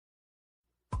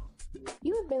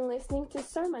You have been listening to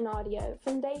sermon audio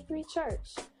from Day 3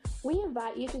 Church. We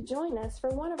invite you to join us for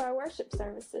one of our worship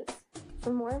services.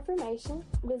 For more information,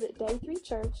 visit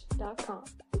day3church.com.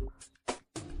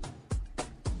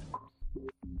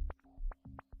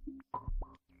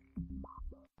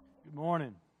 Good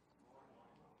morning.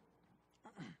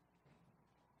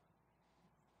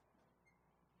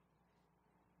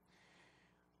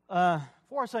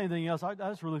 Before I say anything else, I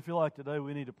just really feel like today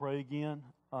we need to pray again.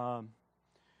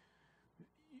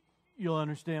 You'll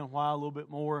understand why a little bit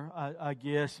more, I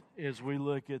guess, as we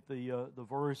look at the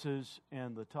verses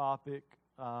and the topic.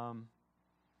 I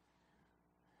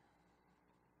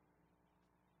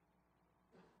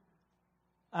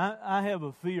have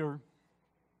a fear,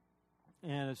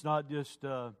 and it's not just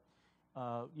Lynn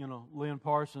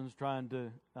Parsons trying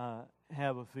to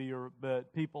have a fear,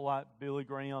 but people like Billy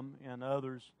Graham and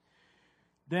others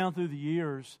down through the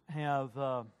years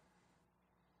have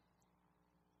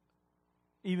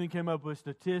even came up with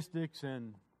statistics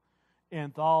and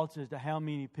thoughts as to how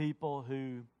many people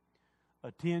who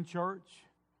attend church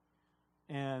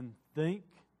and think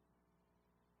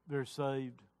they're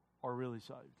saved are really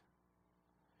saved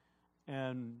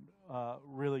and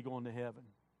really going to heaven.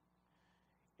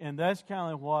 And that's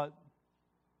kind of what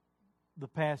the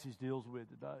passage deals with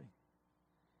today.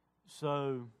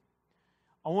 So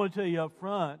I want to tell you up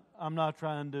front, I'm not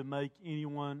trying to make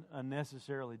anyone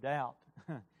unnecessarily doubt.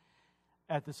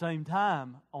 At the same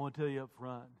time, I want to tell you up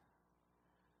front,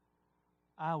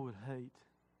 I would hate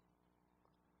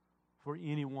for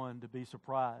anyone to be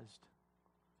surprised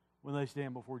when they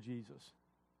stand before Jesus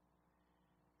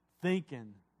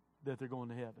thinking that they're going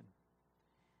to heaven.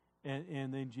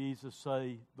 And then Jesus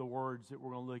say the words that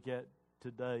we're going to look at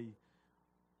today,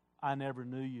 I never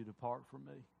knew you, depart from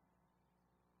me.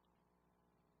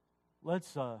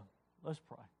 Let's pray.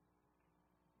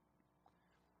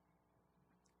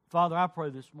 Father, I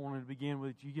pray this morning to begin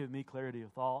with, you give me clarity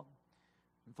of thought.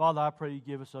 And Father, I pray you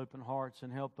give us open hearts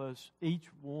and help us, each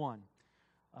one,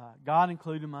 God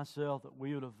including myself, that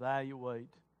we would evaluate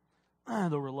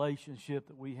the relationship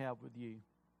that we have with you.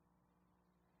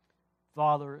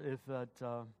 Father, if it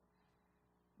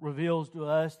reveals to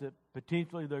us that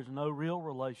potentially there's no real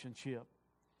relationship,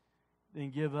 then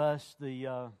give us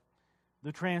the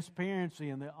transparency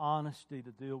and the honesty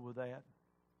to deal with that.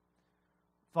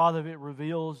 Father, if it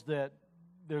reveals that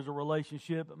there's a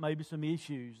relationship, but maybe some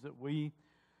issues that we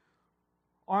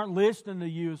aren't listening to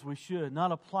you as we should,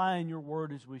 not applying your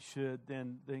word as we should,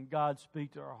 then God,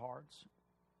 speak to our hearts.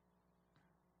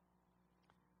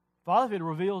 Father, if it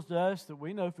reveals to us that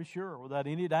we know for sure, without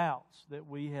any doubts, that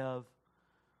we have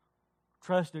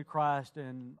trusted Christ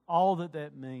and all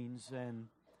that means, and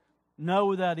know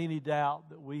without any doubt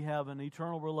that we have an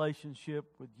eternal relationship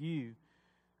with you,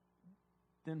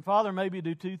 then Father, maybe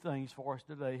do two things for us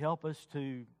today. Help us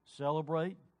to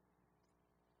celebrate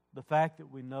the fact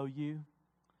that we know you,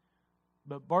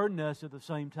 but burden us at the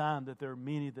same time that there are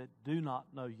many that do not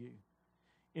know you,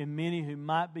 and many who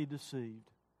might be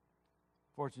deceived.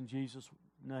 For it's in Jesus'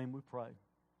 name we pray.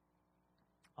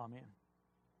 Amen.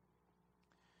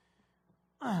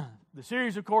 The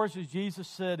series, of course, is Jesus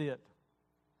Said It.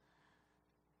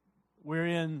 We're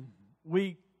in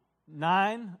week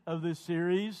 9 of this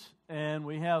series, and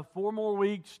we have 4 more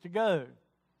weeks to go.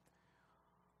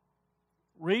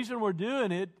 Reason we're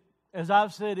doing it, as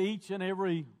I've said each and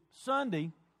every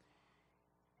Sunday,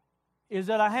 is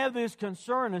that I have this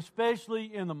concern,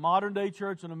 especially in the modern day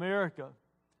church in America,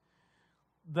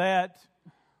 that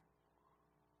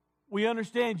we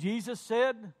understand Jesus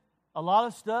said a lot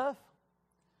of stuff,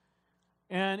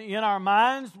 and in our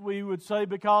minds we would say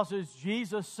because it's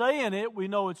Jesus saying it, we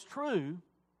know it's true.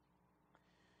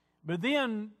 But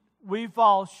then we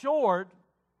fall short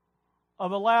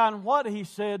of allowing what He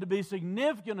said to be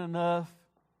significant enough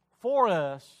for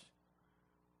us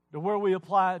to where we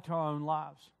apply it to our own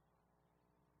lives.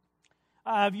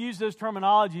 I've used this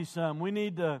terminology some. We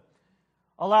need to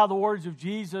allow the words of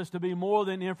Jesus to be more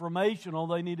than informational.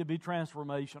 They need to be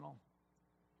transformational.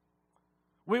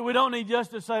 We don't need just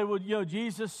to say, well,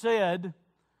 Jesus said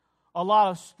a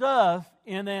lot of stuff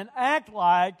and then act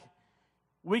like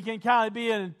we can kind of be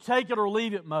in take it or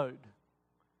leave it mode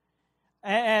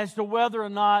as to whether or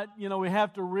not, we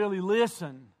have to really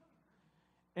listen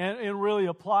and really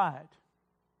apply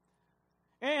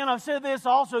it. And I've said this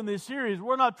also in this series,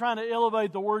 we're not trying to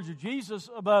elevate the words of Jesus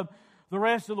above the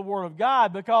rest of the Word of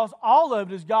God, because all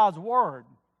of it is God's Word.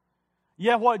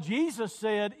 Yet what Jesus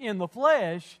said in the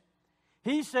flesh,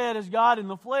 He said as God in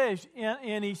the flesh,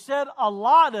 and He said a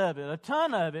lot of it, a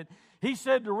ton of it. He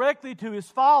said directly to His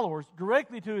followers,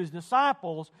 directly to His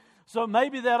disciples, So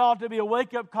maybe that ought to be a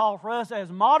wake-up call for us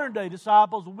as modern-day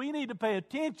disciples. We need to pay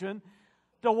attention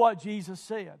to what Jesus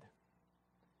said.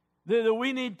 That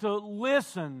we need to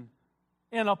listen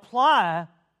and apply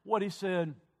what He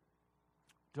said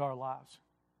to our lives.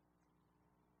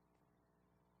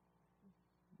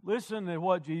 Listen to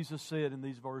what Jesus said in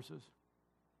these verses.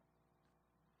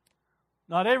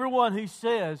 Not everyone who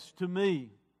says to me,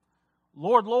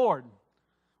 Lord, Lord,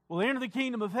 will enter the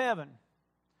kingdom of heaven,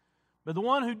 but the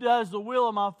one who does the will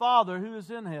of my Father who is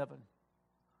in heaven.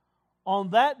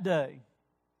 On that day,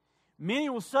 many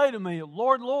will say to me,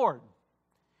 Lord, Lord,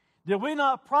 did we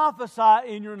not prophesy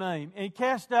in your name, and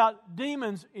cast out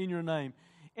demons in your name,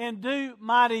 and do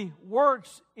mighty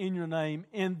works in your name?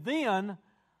 And then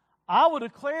I will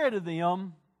declare to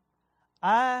them,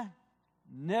 I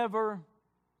never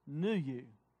knew you.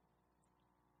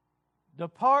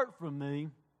 Depart from me,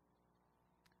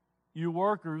 you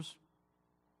workers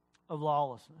of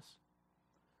lawlessness.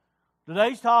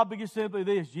 Today's topic is simply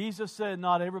this. Jesus said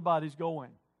not everybody's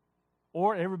going,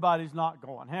 or everybody's not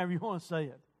going, however you want to say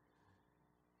it.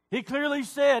 He clearly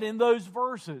said in those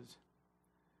verses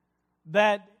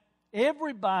that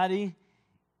everybody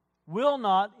will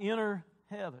not enter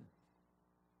heaven.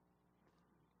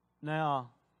 Now,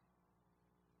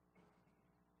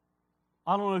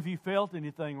 I don't know if you felt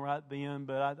anything right then,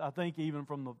 but I think even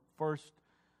from the first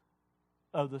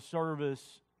of the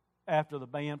service after the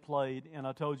band played and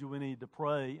I told you we needed to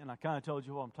pray, and I kind of told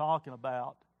you what I'm talking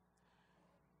about,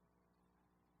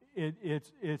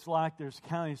 it's like there's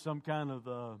kind of some kind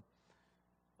of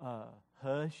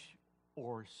hush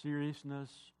or seriousness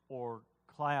or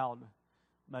cloud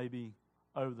maybe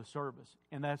over the service.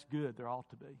 And that's good. There ought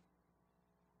to be.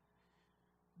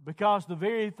 Because the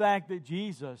very fact that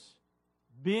Jesus,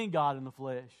 being God in the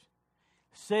flesh,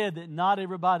 said that not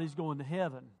everybody's going to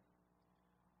heaven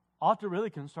ought to really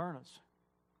concern us.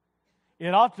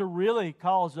 It ought to really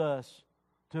cause us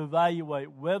to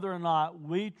evaluate whether or not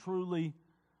we truly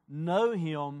know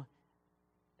Him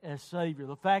as Savior.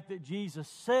 The fact that Jesus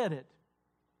said it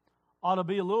ought to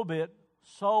be a little bit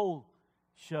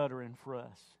soul-shuddering for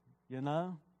us, you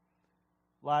know?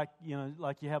 Like you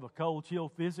have a cold chill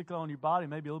physically on your body,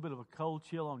 maybe a little bit of a cold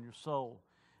chill on your soul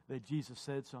that Jesus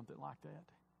said something like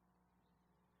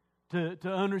that.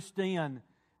 To understand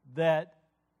that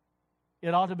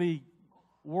it ought to be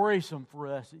worrisome for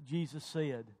us that Jesus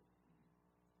said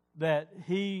that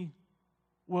He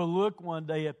will look one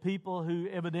day at people who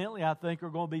evidently I think are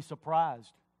going to be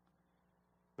surprised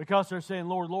because they're saying,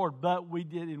 Lord, Lord, but we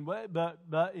did, but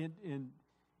He's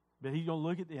going to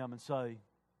look at them and say,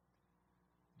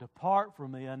 depart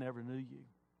from me, I never knew you.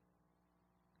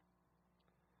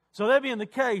 So that being the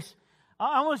case,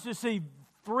 I want us to see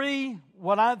three,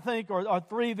 what I think are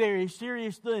three very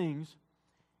serious things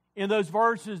in those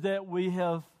verses that we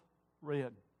have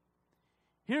read.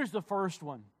 Here's the first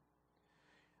one.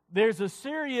 There's a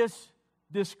serious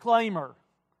disclaimer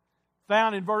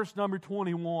found in verse number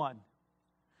 21.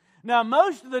 Now,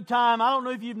 most of the time, I don't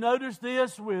know if you've noticed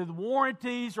this with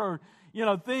warranties or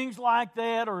things like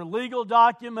that, or legal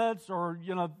documents, or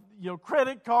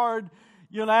credit card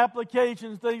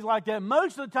applications, things like that.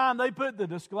 Most of the time, they put the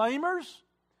disclaimers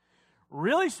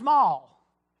really small.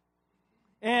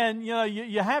 And,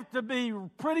 you have to be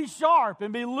pretty sharp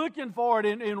and be looking for it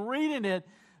and reading it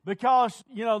because,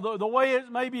 the way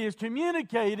it maybe is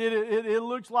communicated, it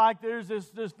looks like there's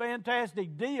this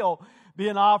fantastic deal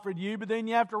being offered you, but then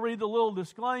you have to read the little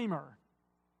disclaimer.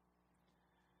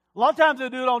 A lot of times they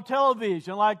do it on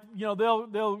television, like,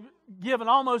 they'll give an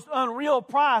almost unreal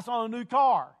price on a new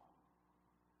car.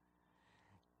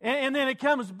 And then it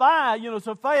comes by,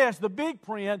 so fast, the big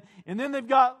print, and then they've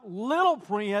got little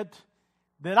print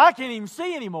that I can't even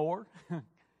see anymore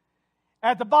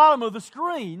at the bottom of the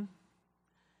screen.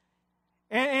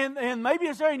 And maybe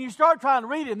it's there and you start trying to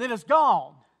read it and then it's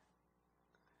gone.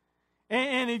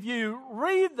 And if you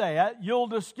read that, you'll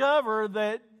discover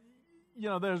that,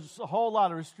 there's a whole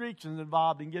lot of restrictions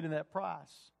involved in getting that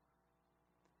price.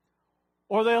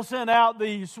 Or they'll send out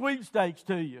the sweepstakes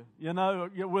to you,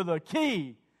 with a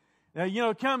key.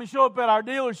 Come and show up at our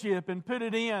dealership and put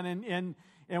it in.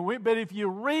 But if you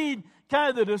read kind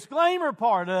of the disclaimer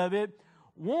part of it,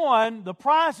 one, the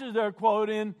prices they're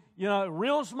quoting,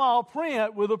 real small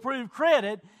print with approved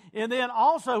credit. And then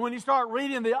also when you start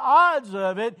reading the odds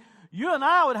of it, you and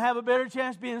I would have a better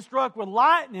chance of being struck with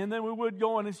lightning than we would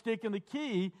going and sticking the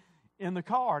key in the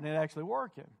car and it actually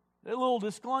working. A little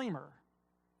disclaimer.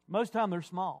 Most of the time they're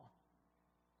small.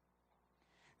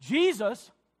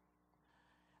 Jesus,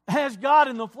 as God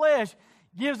in the flesh,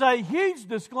 gives a huge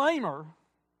disclaimer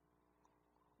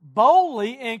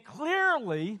boldly and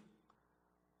clearly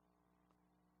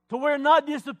to where not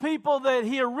just the people that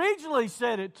He originally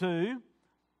said it to,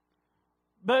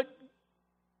 but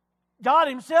God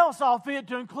Himself saw fit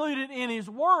to include it in His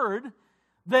Word,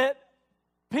 that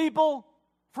people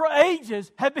for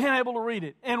ages have been able to read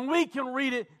it. And we can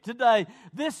read it today.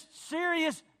 This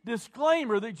serious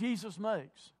disclaimer that Jesus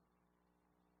makes.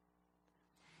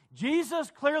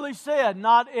 Jesus clearly said,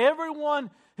 not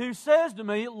everyone who says to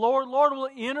me, Lord, Lord, will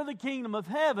enter the kingdom of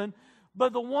heaven,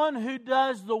 but the one who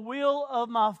does the will of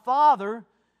my Father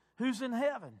who's in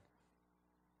heaven.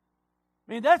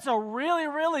 I mean, that's a really,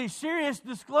 really serious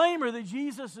disclaimer that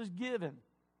Jesus has given.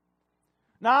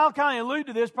 Now, I'll kind of allude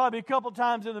to this probably a couple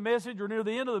times in the message or near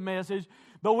the end of the message,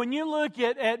 but when you look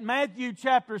at Matthew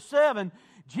chapter 7,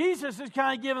 Jesus is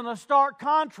kind of giving a stark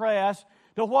contrast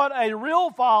to what a real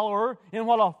follower and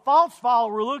what a false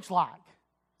follower looks like,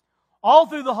 all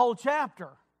through the whole chapter.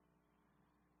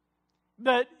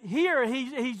 But here,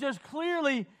 he's just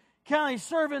clearly kind of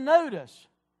serving notice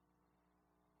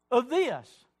of this.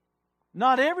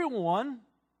 Not everyone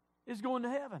is going to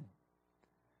heaven.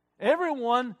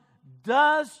 Everyone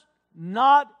does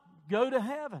not go to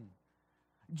heaven.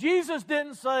 Jesus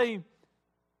didn't say,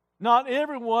 not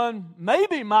everyone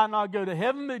maybe might not go to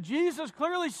heaven, but Jesus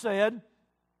clearly said,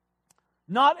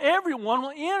 not everyone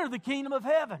will enter the kingdom of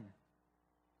heaven.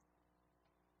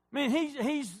 I mean,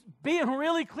 he's being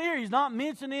really clear. He's not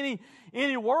mentioning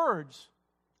any words.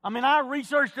 I mean, I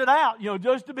researched it out,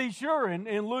 just to be sure,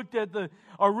 and looked at the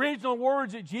original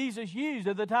words that Jesus used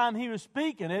at the time He was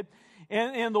speaking it.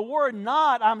 And the word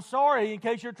not, I'm sorry, in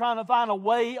case you're trying to find a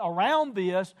way around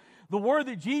this, the word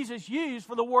that Jesus used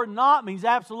for the word not means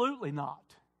absolutely not.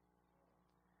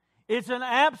 It's an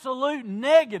absolute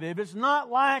negative. It's not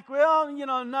like, well,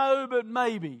 no, but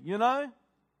maybe,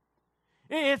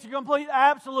 It's a complete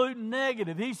absolute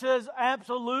negative. He says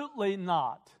absolutely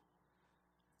not.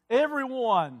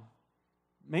 Everyone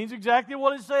means exactly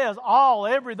what it says. All,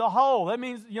 every, the whole. That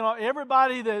means,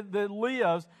 everybody that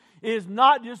lives is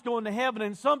not just going to heaven.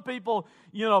 And some people,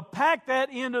 pack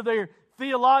that into their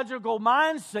theological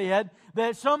mindset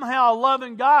that somehow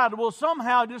loving God will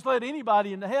somehow just let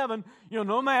anybody into heaven,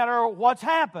 no matter what's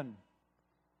happened.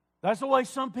 That's the way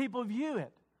some people view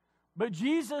it. But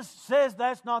Jesus says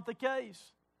that's not the case.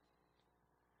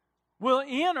 We'll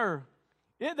enter.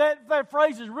 That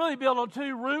phrase is really built on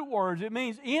two root words. It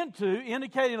means into,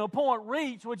 indicating a point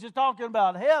reached, which is talking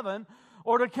about heaven,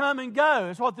 or to come and go.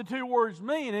 That's what the two words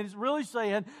mean. And it's really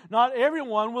saying not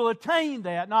everyone will attain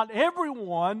that. Not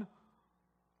everyone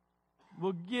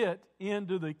will get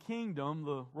into the kingdom,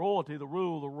 the royalty, the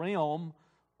rule, the realm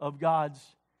of God's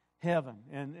heaven.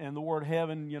 And the word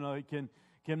heaven, it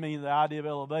can mean the idea of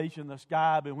elevation, the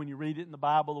sky, but when you read it in the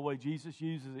Bible the way Jesus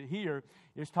uses it here,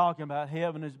 it's talking about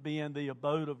heaven as being the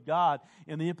abode of God,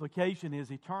 and the implication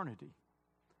is eternity.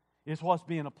 It's what's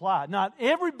being applied. Not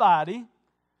everybody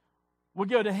will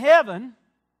go to heaven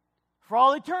for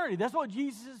all eternity. That's what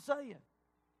Jesus is saying.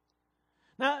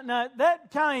 Now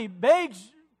that kind of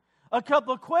begs a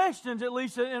couple of questions, at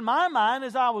least in my mind,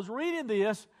 as I was reading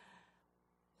this.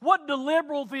 What do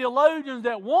liberal theologians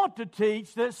that want to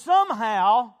teach that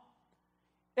somehow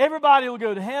everybody will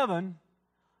go to heaven,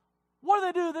 what do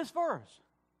they do with this verse?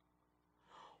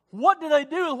 What do they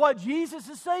do with what Jesus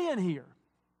is saying here?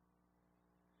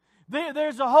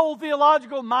 There's a whole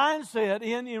theological mindset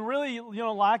in really,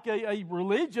 like a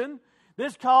religion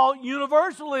that's called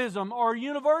universalism or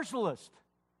universalist.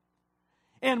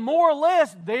 And more or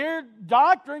less, their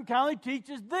doctrine kind of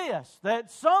teaches this,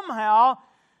 that somehow,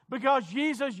 because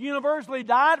Jesus universally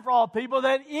died for all people,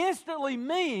 that instantly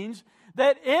means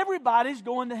that everybody's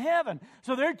going to heaven.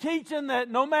 So they're teaching that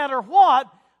no matter what,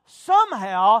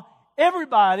 somehow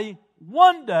everybody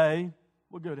one day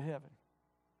will go to heaven.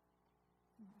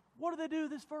 What do they do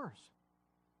with this verse?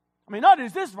 I mean, not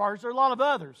just this verse, there are a lot of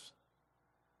others.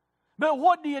 But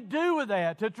what do you do with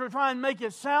that to try and make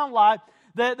it sound like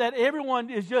that everyone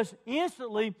is just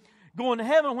instantly going to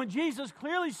heaven when Jesus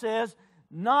clearly says,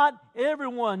 not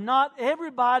everyone, not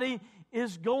everybody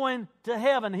is going to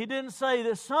heaven. He didn't say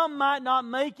that some might not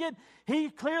make it. He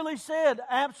clearly said,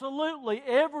 absolutely,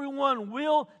 everyone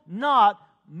will not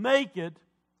make it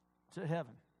to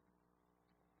heaven.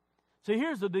 See,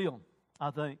 here's the deal,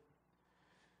 I think.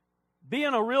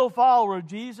 Being a real follower of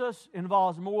Jesus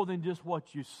involves more than just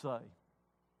what you say.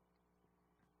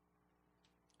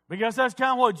 Because that's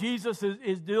kind of what Jesus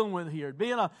is dealing with here.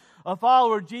 Being a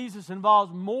follower of Jesus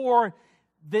involves more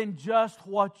than just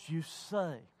what you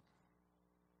say.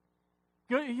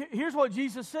 Here's what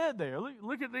Jesus said there.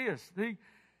 Look at this.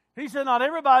 He said, not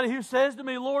everybody who says to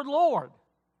me, Lord, Lord.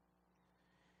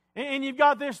 And you've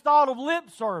got this thought of lip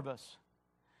service.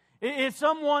 It's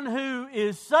someone who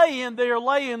is saying they're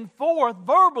laying forth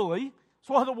verbally. That's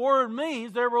what the word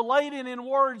means. They're relating in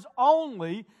words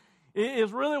only,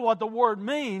 is really what the word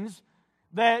means,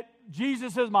 that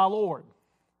Jesus is my Lord.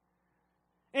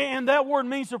 And that word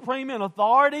means supreme in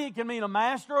authority. It can mean a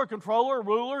master, a controller, a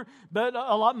ruler. But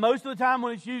most of the time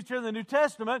when it's used here in the New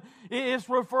Testament, it's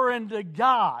referring to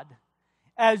God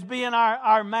as being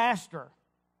our master.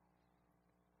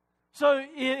 So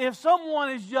if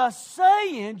someone is just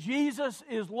saying Jesus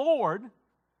is Lord,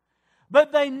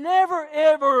 but they never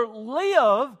ever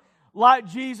live like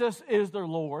Jesus is their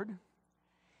Lord,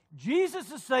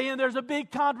 Jesus is saying there's a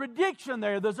big contradiction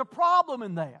there. There's a problem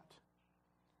in that.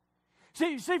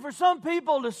 See, for some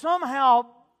people to somehow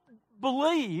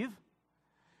believe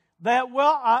that,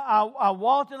 well, I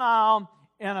walked an aisle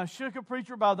and I shook a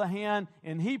preacher by the hand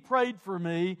and he prayed for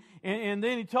me and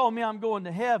then he told me I'm going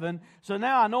to heaven. So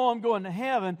now I know I'm going to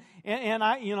heaven and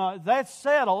I, that's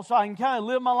settled, so I can kind of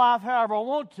live my life however I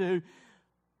want to.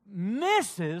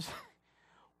 Misses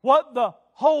what the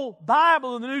whole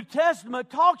Bible in the New Testament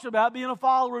talks about being a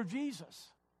follower of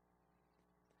Jesus.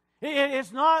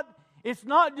 It's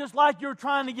not just like you're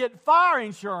trying to get fire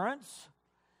insurance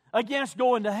against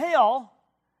going to hell,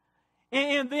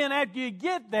 and then after you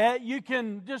get that, you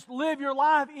can just live your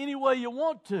life any way you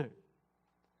want to.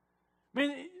 I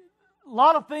mean, a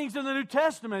lot of things in the New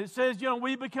Testament, it says,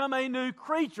 we become a new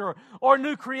creature or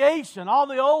new creation. All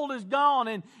the old is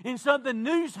gone and something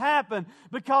new's happened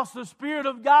because the Spirit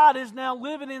of God is now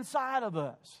living inside of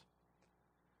us.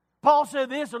 Paul said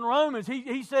this in Romans.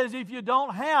 He says, if you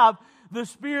don't have the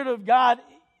Spirit of God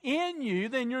in you,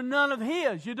 then you're none of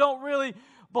His. You don't really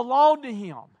belong to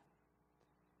Him.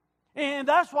 And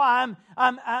that's why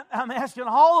I'm asking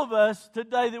all of us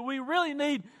today that we really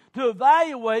need to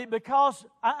evaluate, because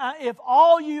if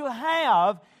all you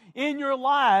have in your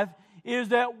life is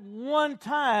that one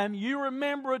time, you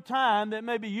remember a time that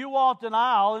maybe you walked an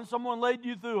aisle and someone led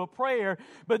you through a prayer,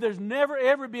 but there's never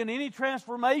ever been any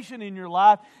transformation in your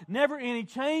life, never any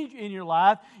change in your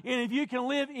life, and if you can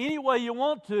live any way you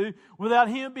want to without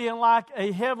Him being like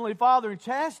a heavenly Father and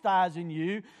chastising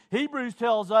you, Hebrews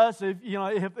tells us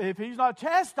if He's not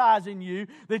chastising you,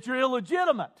 that you're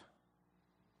illegitimate.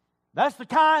 That's the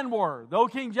kind word. The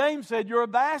old King James said you're a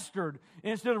bastard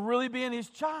instead of really being His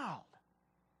child.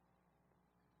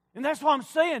 And that's what I'm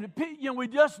saying. We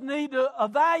just need to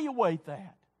evaluate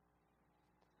that.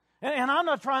 And I'm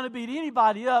not trying to beat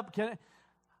anybody up.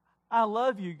 I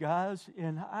love you guys,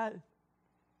 and I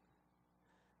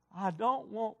don't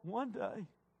want one day,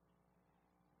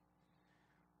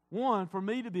 one, for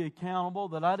me to be accountable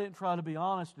that I didn't try to be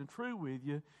honest and true with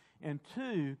you, and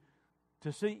two,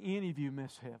 to see any of you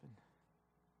miss heaven.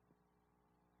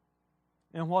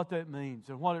 And what that means,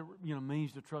 and what it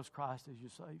means to trust Christ as your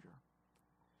Savior.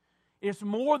 It's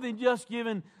more than just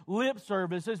giving lip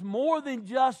service. It's more than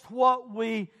just what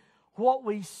we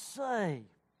say.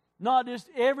 Not just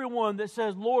everyone that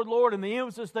says, Lord, Lord, and the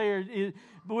emphasis there is,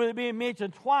 with it being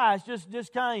mentioned twice,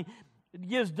 just kind of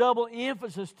gives double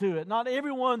emphasis to it. Not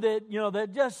everyone that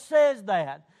just says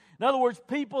that. In other words,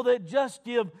 people that just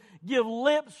give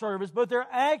lip service, but their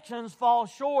actions fall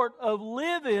short of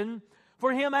living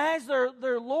for Him as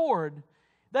their Lord.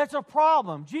 That's a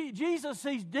problem. Jesus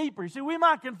sees deeper. See, we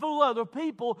might can fool other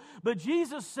people, but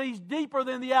Jesus sees deeper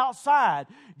than the outside.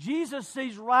 Jesus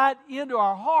sees right into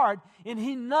our heart, and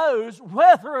He knows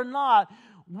whether or not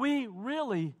we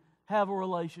really have a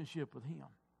relationship with Him.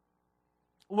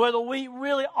 Whether we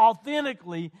really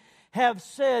authentically have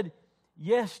said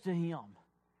yes to Him.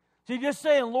 See, just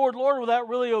saying, Lord, Lord, without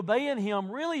really obeying Him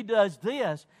really does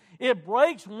this. It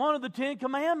breaks one of the 10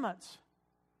 Commandments.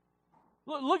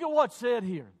 Look at what's said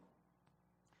here.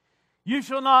 You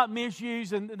shall not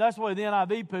misuse, and that's the way the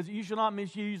NIV puts it, you shall not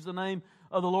misuse the name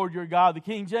of the Lord your God. The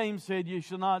King James said you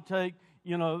shall not take,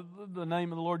 the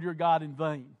name of the Lord your God in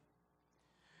vain.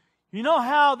 You know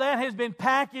how that has been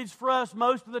packaged for us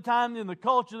most of the time in the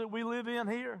culture that we live in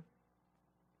here?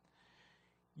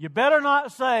 You better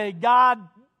not say, God,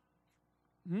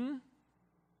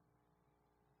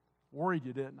 worried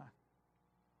you, didn't I?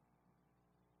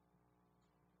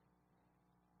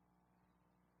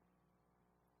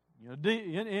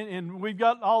 And we've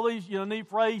got all these, neat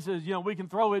phrases, we can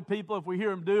throw at people if we hear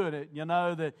them doing it,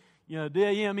 that,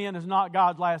 D-A-M-N is not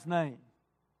God's last name.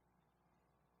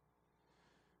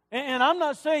 And I'm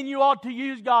not saying you ought to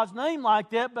use God's name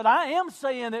like that, but I am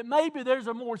saying that maybe there's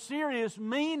a more serious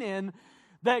meaning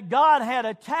that God had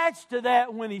attached to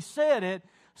that when He said it,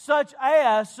 such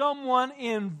as someone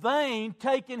in vain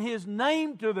taking His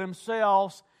name to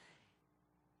themselves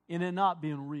and it not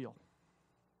being real.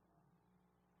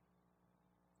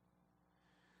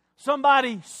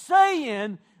 somebody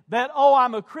saying that, oh,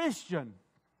 I'm a Christian,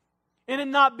 and it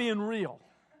not being real.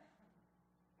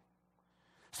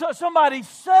 So somebody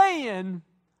saying,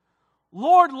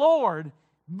 Lord, Lord,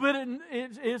 but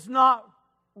it's not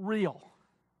real.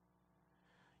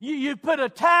 You put a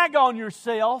tag on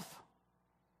yourself,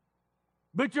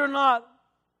 but you're not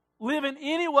living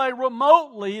any way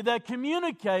remotely that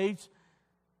communicates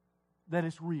that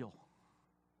it's real.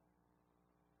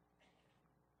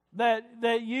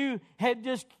 That you had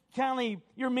just kind of,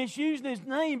 you're misusing His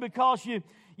name because you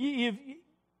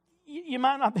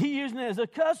might not be using it as a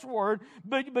cuss word,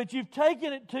 but you've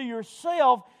taken it to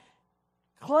yourself,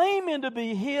 claiming to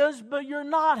be His, but you're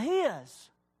not His.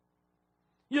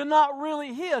 You're not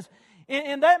really His.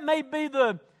 And that may be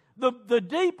the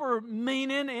deeper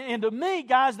meaning, and to me,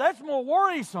 guys, that's more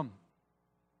worrisome.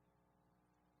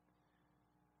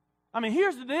 I mean,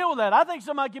 here's the deal with that. I think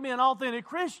somebody can be an authentic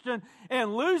Christian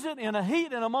and lose it in a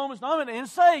heat, in a moment's moment, and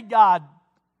say God,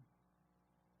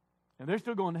 and they're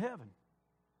still going to heaven.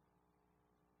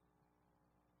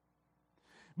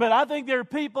 But I think there are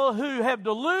people who have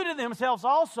deluded themselves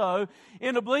also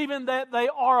into believing that they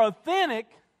are authentic,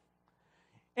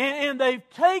 and they've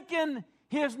taken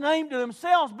His name to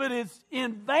themselves, but it's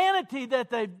in vanity that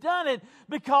they've done it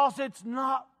because it's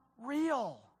not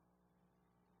real.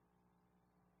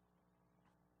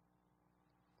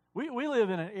 We live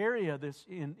in an area that's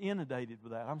inundated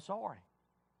with that. I'm sorry.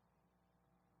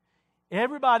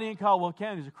 Everybody in Caldwell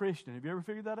County is a Christian. Have you ever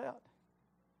figured that out?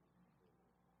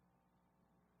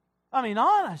 I mean,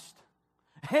 honest.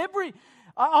 Anybody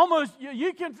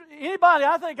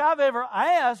I think I've ever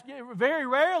asked, very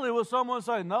rarely will someone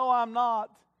say, no, I'm not.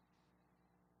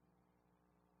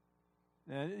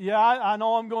 Yeah, I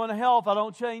know I'm going to hell if I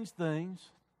don't change things.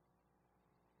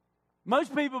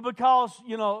 Most people, because,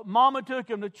 mama took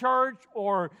them to church,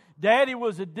 or daddy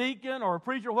was a deacon or a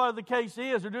preacher, whatever the case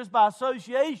is, or just by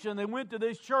association, they went to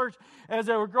this church as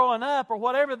they were growing up, or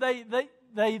whatever they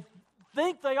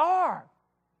think they are.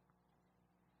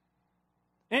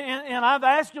 And I've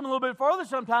asked them a little bit further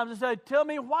sometimes and said, tell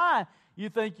me why you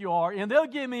think you are. And they'll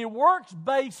give me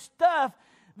works-based stuff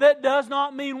that does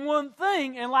not mean one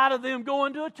thing in light of them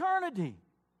going to eternity.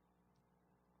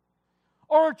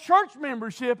 Or church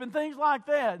membership and things like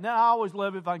that. Now, I always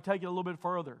love it if I can take it a little bit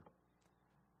further.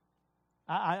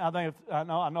 I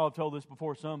know I've told this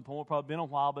before at some point, probably been a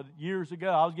while, but years ago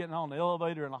I was getting on the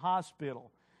elevator in a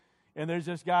hospital. And there's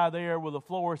this guy there with a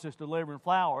florist that's delivering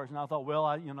flowers. And I thought, well,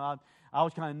 I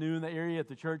was kind of new in the area at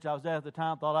the church I was at the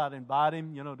time. Thought I'd invite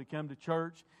him, to come to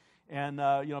church. And,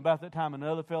 about that time,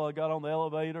 another fellow got on the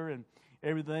elevator and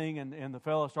everything. And the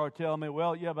fellow started telling me,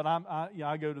 well, yeah, but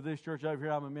I go to this church over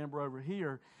here. I'm a member over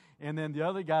here. And then the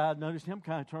other guy, I noticed him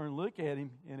kind of turn and look at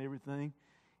him and everything.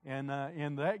 And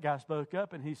that guy spoke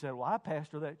up and he said, well, I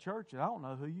pastor that church and I don't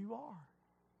know who you are.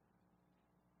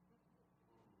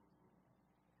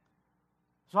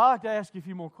 So I'd like to ask you a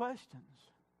few more questions.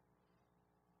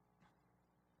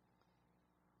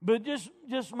 But just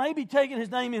maybe taking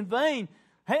His name in vain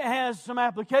has some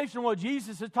application of what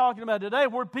Jesus is talking about today,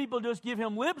 where people just give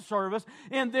Him lip service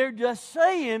and they're just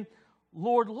saying,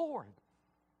 Lord, Lord.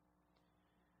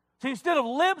 See, instead of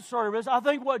lip service, I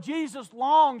think what Jesus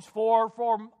longs for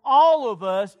all of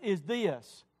us is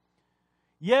this.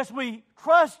 Yes, we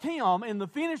trust Him in the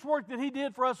finished work that He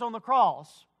did for us on the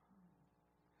cross.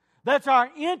 That's our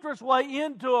entrance way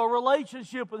into a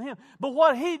relationship with Him. But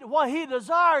what He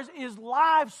desires is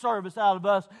live service out of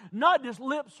us, not just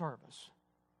lip service.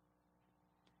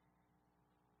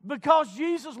 Because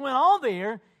Jesus went on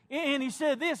there, and He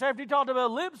said this, after He talked about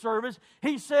lip service,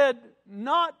 He said,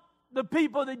 not the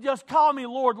people that just call me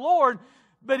Lord, Lord,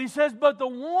 but He says, but the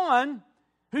one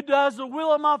who does the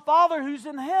will of my Father who's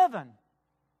in heaven.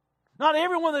 Not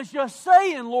everyone that's just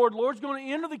saying, Lord, Lord, is going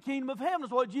to enter the kingdom of heaven, is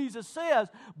what Jesus says.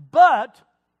 But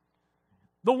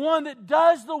the one that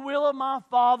does the will of my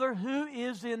Father who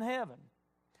is in heaven.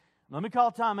 Let me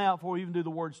call time out before we even do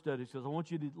the word studies, because I want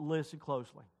you to listen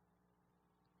closely.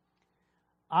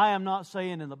 I am not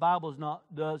saying, and the Bible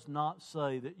does not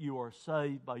say that you are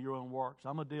saved by your own works.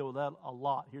 I'm going to deal with that a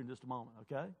lot here in just a moment,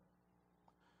 okay?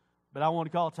 But I want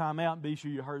to call time out and be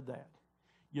sure you heard that.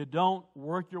 You don't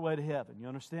work your way to heaven. You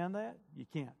understand that? You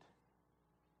can't.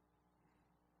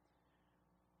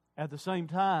 At the same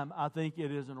time, I think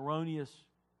it is an erroneous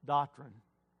doctrine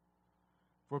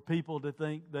for people to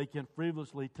think they can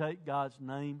frivolously take God's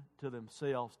name to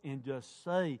themselves and just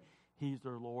say He's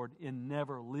their Lord and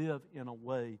never live in a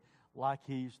way like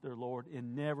He's their Lord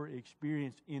and never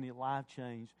experience any life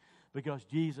change, because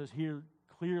Jesus here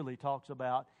clearly talks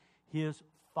about His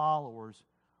followers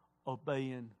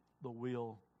obeying the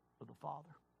will of the Father.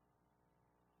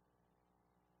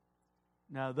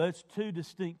 Now, that's two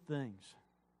distinct things.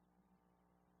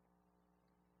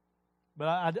 But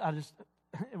I just,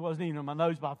 it wasn't even on my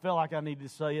notes, but I felt like I needed to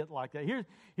say it like that.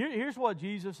 Here's what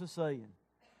Jesus is saying.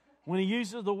 When He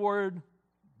uses the word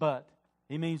but,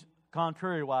 He means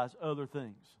contrariwise, other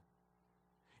things.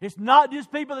 It's not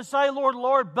just people that say, Lord,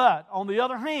 Lord, but, on the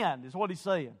other hand, is what He's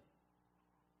saying.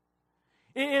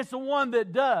 It's the one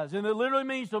that does, and it literally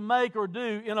means to make or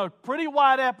do in a pretty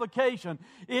wide application.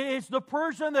 It's the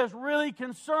person that's really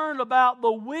concerned about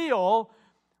the will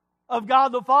of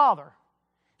God the Father.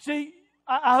 See,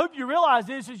 I hope you realize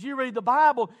this as you read the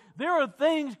Bible. There are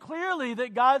things clearly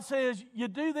that God says you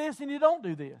do this and you don't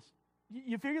do this.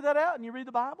 You figure that out and you read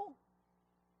the Bible?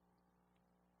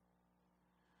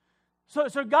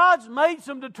 So God's made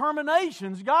some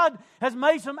determinations. God has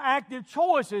made some active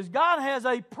choices. God has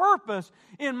a purpose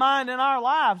in mind in our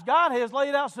lives. God has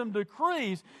laid out some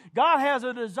decrees. God has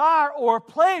a desire or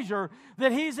pleasure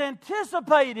that He's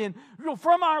anticipating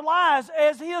from our lives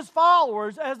as His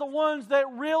followers, as the ones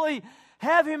that really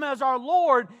have Him as our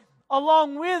Lord.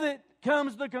 Along with it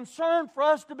comes the concern for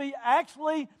us to be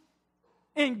actually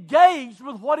engaged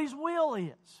with what His will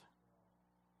is.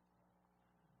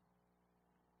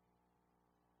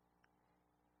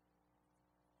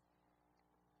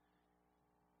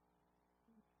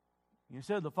 You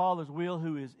said the Father's will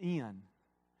who is in.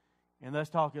 And that's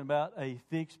talking about a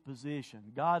fixed position.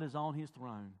 God is on His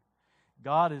throne.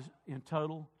 God is in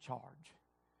total charge.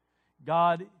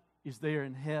 God is there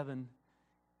in heaven,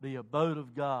 the abode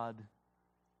of God.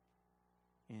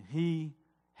 And He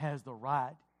has the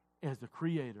right as the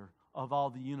creator of all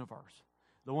the universe.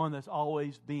 The one that's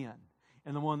always been.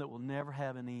 And the one that will never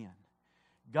have an end.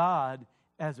 God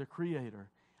as a creator,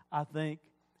 I think,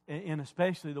 and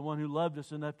especially the one who loved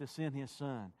us enough to send His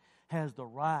Son, has the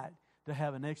right to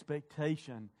have an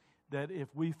expectation that if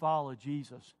we follow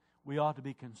Jesus, we ought to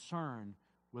be concerned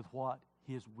with what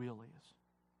His will is.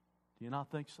 Do you not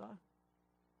think so?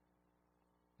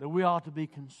 That we ought to be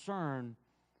concerned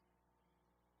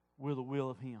with the will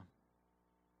of Him.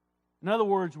 In other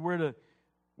words, we're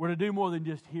to do more than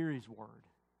just hear His Word.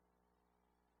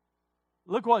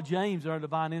 Look what James, our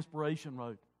divine inspiration,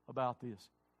 wrote about this.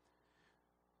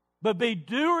 But be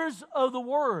doers of the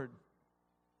word,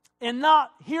 and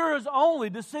not hearers only,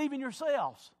 deceiving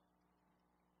yourselves.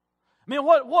 I mean,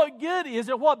 what good is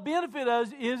it, what benefit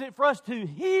is it for us to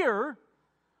hear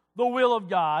the will of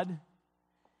God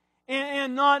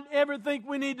and not ever think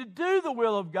we need to do the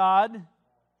will of God?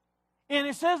 And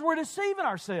it says we're deceiving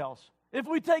ourselves if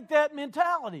we take that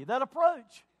mentality, that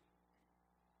approach.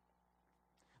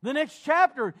 The next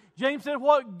chapter, James said,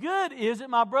 what good is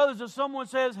it, my brothers, if someone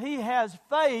says he has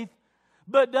faith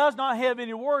but does not have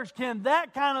any works? Can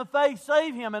that kind of faith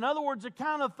save him? In other words, the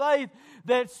kind of faith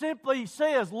that simply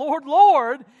says, Lord,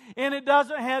 Lord, and it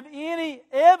doesn't have any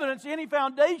evidence, any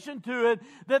foundation to it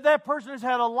that that person has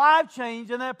had a life change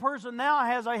and that person now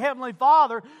has a heavenly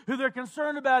Father who they're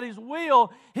concerned about His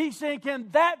will. He's saying, can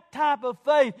that type of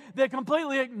faith that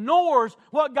completely ignores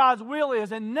what God's will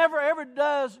is and never ever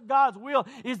does God's will,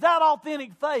 is that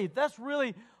authentic faith? That's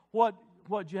really what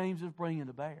James is bringing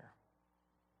to bear.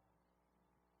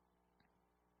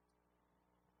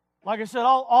 Like I said,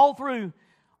 all through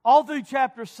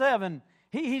chapter 7,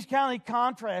 he's kind of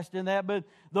contrasting that. But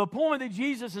the point that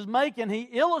Jesus is making, He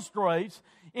illustrates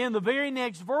in the very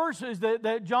next verses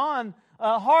that John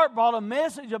Hart brought a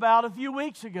message about a few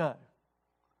weeks ago.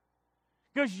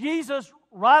 Because Jesus,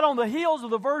 right on the heels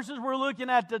of the verses we're looking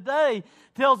at today,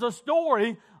 tells a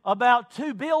story about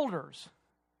two builders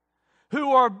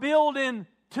who are building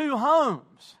two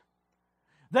homes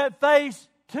that face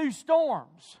two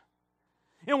storms.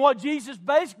 And what Jesus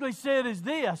basically said is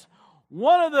this: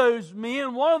 one of those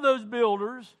men, one of those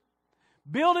builders,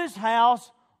 built his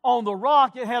house on the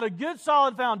rock. It had a good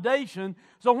solid foundation.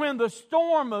 So when the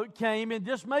storm came, and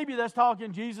just maybe that's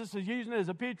talking, Jesus is using it as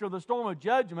a picture of the storm of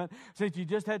judgment, since you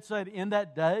just had said in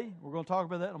that day. We're going to talk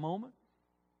about that in a moment.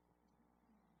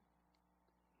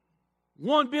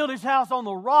 One built his house on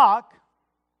the rock,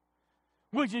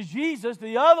 which is Jesus.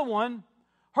 The other one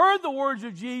heard the words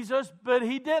of Jesus, but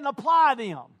he didn't apply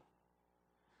them.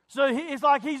 So it's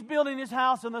like he's building his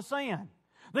house in the sand.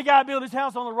 The guy built his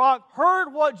house on the rock,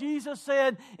 heard what Jesus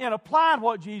said, and applied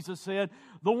what Jesus said.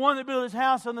 The one that built his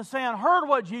house in the sand heard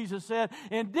what Jesus said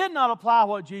and did not apply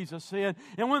what Jesus said.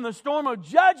 And when the storm of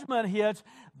judgment hits,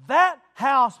 that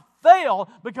house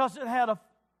fell because it had a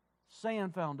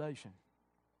sand foundation.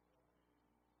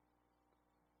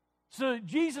 So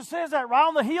Jesus says that right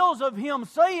on the heels of Him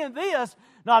saying this.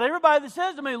 Not everybody that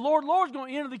says to me, Lord, Lord, is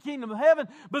going to enter the kingdom of heaven,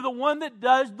 but the one that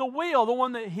does the will, the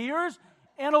one that hears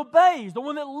and obeys, the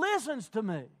one that listens to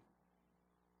me.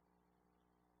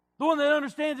 The one that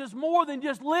understands it's more than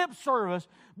just lip service,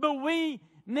 but we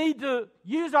need to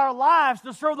use our lives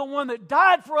to serve the one that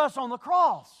died for us on the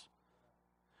cross,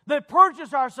 that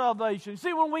purchased our salvation.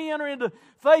 See, when we enter into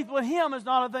faith with Him, it's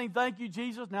not a thing, thank you,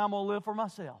 Jesus, now I'm going to live for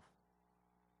myself.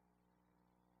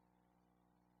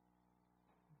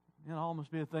 It'll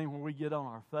almost be a thing where we get on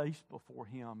our face before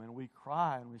Him and we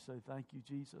cry and we say, thank you,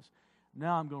 Jesus.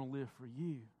 Now I'm going to live for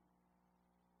you.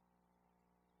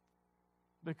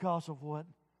 Because of what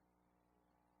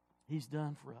He's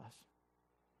done for us.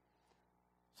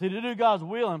 See, to do God's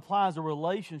will implies a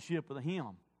relationship with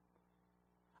Him.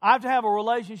 I have to have a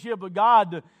relationship with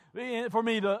God for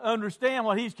me to understand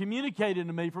what He's communicated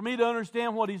to me, for me to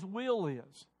understand what His will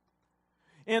is.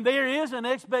 And there is an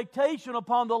expectation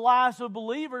upon the lives of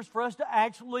believers for us to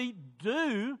actually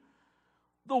do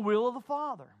the will of the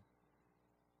Father.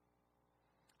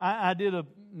 I did a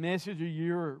message a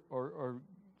year or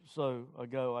so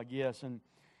ago, I guess, and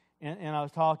I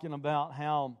was talking about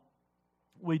how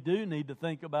we do need to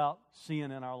think about sin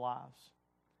in our lives.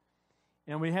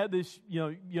 And we had this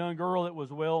young girl that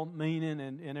was well-meaning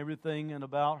and everything, and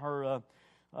about her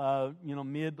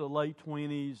mid to late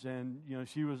 20s, and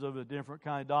she was of a different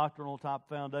kind of doctrinal type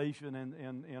foundation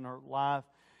in her life,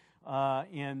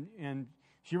 and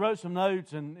she wrote some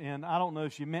notes, and I don't know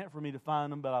if she meant for me to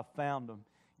find them, but I found them,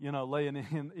 laying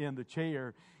in the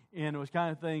chair. And it was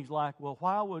kind of things like, well,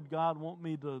 why would God want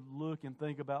me to look and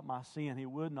think about my sin? He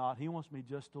would not. He wants me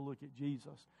just to look at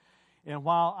Jesus. And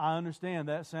while I understand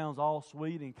that sounds all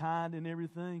sweet and kind and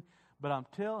everything, but I'm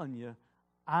telling you,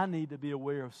 I need to be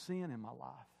aware of sin in my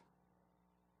life.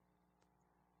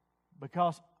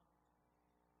 Because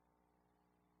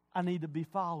I need to be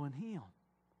following Him.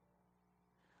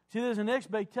 See, there's an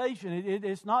expectation.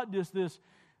 It's not just this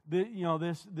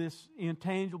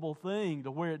intangible thing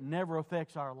to where it never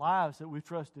affects our lives, that we've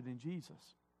trusted in Jesus.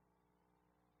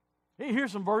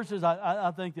 Here's some verses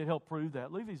I think that help prove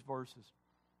that. Look at these verses.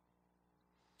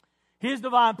 His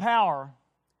divine power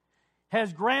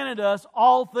has granted us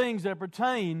all things that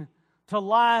pertain to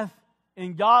life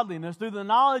and godliness through the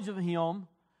knowledge of Him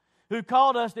who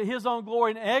called us to His own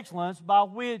glory and excellence, by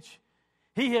which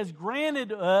He has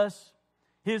granted us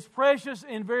His precious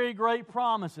and very great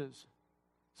promises.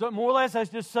 So more or less that's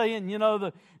just saying,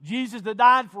 the Jesus that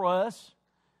died for us,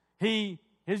 He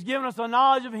has given us the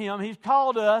knowledge of Him. He's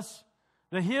called us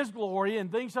to His glory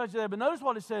and things such as that. But notice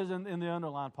what it says in the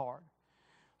underlined part.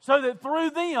 So that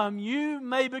through them you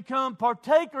may become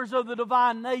partakers of the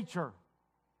divine nature.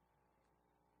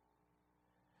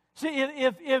 See,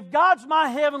 if God's my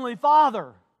heavenly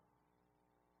Father,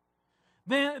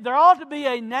 then there ought to be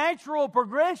a natural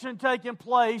progression taking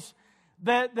place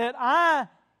that I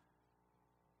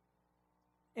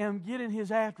am getting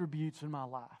His attributes in my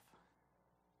life.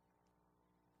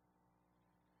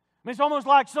 It's almost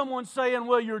like someone saying,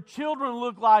 well, your children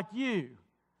look like you.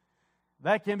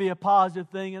 That can be a positive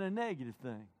thing and a negative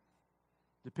thing,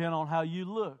 depending on how you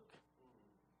look.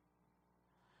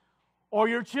 Or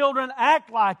your children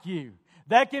act like you.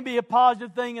 That can be a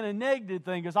positive thing and a negative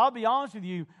thing. Because I'll be honest with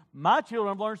you, my children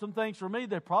have learned some things from me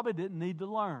they probably didn't need to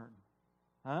learn.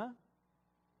 Huh?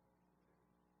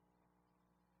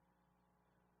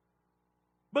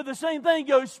 But the same thing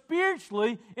goes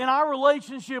spiritually in our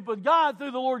relationship with God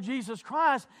through the Lord Jesus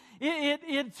Christ.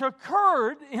 It's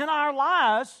occurred in our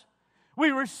lives.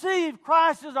 We receive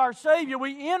Christ as our Savior.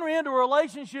 We enter into a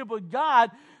relationship with God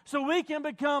so we can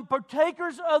become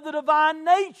partakers of the divine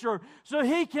nature, so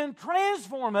He can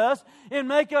transform us and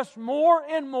make us more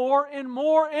and more and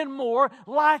more and more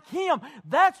like Him.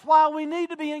 That's why we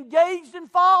need to be engaged in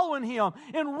following Him,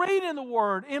 in reading the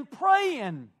Word, in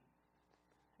praying,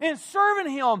 in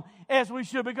serving Him as we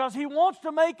should, because He wants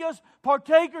to make us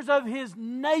partakers of His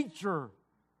nature.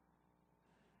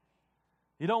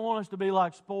 He don't want us to be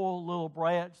like spoiled little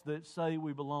brats that say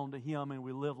we belong to Him and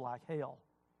we live like hell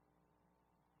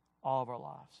all of our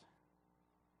lives,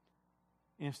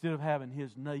 instead of having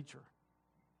His nature.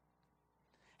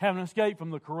 Having escaped from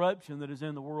the corruption that is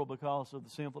in the world because of the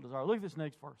sinful desire. Look at this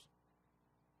next verse.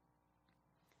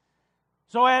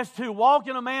 So as to walk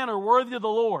in a manner worthy of the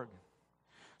Lord.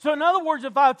 So in other words,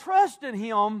 if I've trusted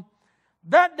Him,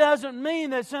 that doesn't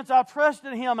mean that since I've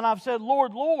trusted Him and I've said,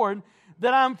 Lord, Lord,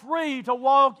 that I'm free to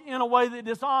walk in a way that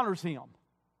dishonors Him.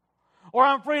 Or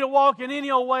I'm free to walk in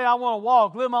any old way I want to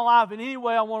walk, live my life in any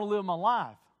way I want to live my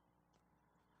life.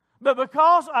 But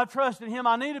because I've trusted Him,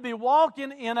 I need to be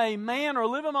walking in a manner,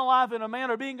 living my life in a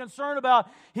manner, being concerned about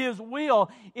His will,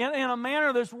 in a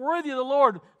manner that's worthy of the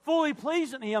Lord, fully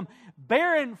pleasing Him,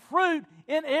 bearing fruit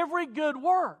in every good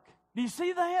work. Do you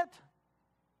see that?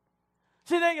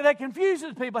 See, that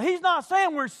confuses people. He's not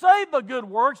saying we're saved by good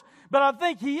works, but I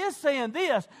think he is saying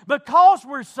this. Because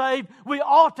we're saved, we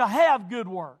ought to have good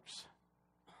works.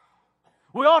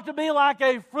 We ought to be like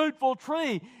a fruitful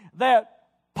tree that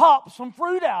pops some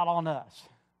fruit out on us.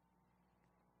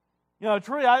 You know, a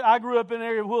tree, I grew up in an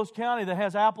area of Willis County that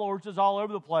has apple orchards all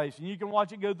over the place, and you can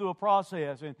watch it go through a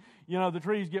process, and, you know, the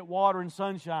trees get water and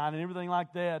sunshine and everything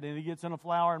like that, and it gets in a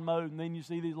flower and mode, and then you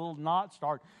see these little knots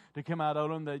start to come out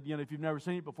of them that, you know, if you've never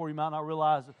seen it before, you might not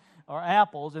realize are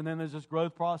apples, and then there's this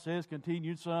growth process,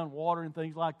 continued sun, water, and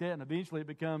things like that, and eventually it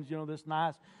becomes, you know, this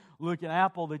nice looking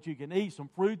apple that you can eat, some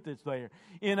fruit that's there.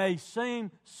 In a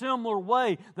similar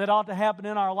way that ought to happen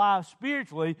in our lives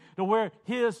spiritually, to where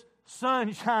His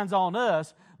sun shines on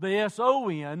us, the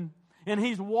S-O-N, and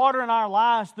He's watering our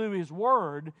lives through His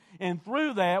Word, and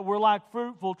through that we're like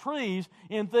fruitful trees,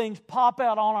 and things pop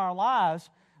out on our lives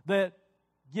that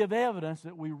give evidence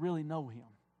that we really know Him.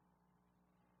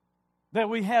 That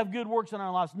we have good works in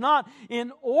our lives, not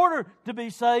in order to be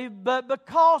saved, but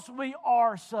because we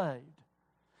are saved.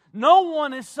 No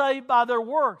one is saved by their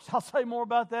works. I'll say more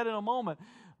about that in a moment.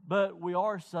 But we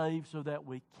are saved so that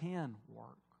we can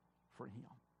work for Him.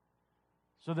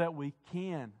 So that we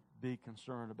can be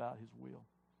concerned about His will.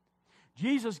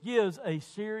 Jesus gives a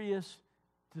serious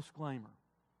disclaimer.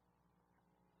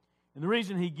 And the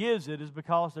reason He gives it is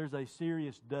because there's a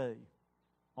serious day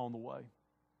on the way.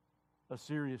 A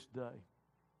serious day.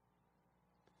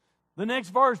 The next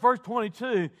verse, verse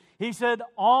 22, He said,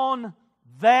 on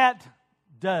that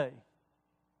day,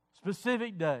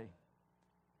 specific day,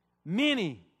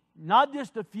 many, not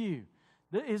just a few.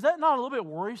 Is that not a little bit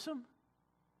worrisome?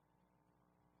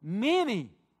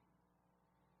 Many,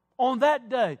 on that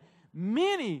day,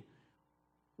 many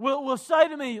will say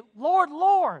to me, Lord,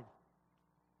 Lord.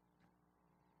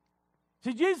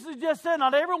 See, Jesus has just said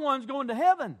not everyone's going to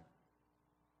heaven.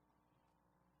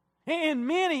 And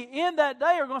many in that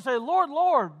day are going to say, Lord,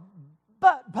 Lord,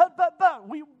 but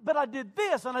I did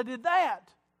this and I did that.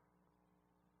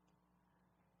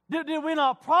 Did we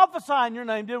not prophesy in your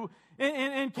name?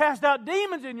 And cast out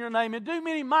demons in your name and do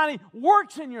many mighty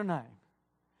works in your name?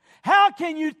 How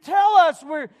can you tell us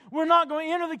we're not going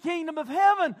to enter the kingdom of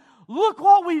heaven? Look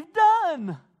what we've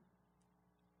done.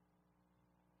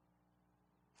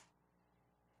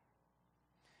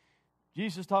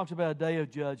 Jesus talks about a day of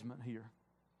judgment here.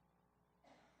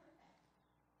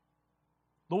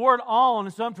 The word on,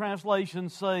 in some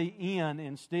translations say in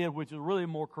instead, which is really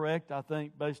more correct, I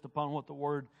think, based upon what the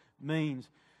word means.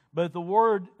 But the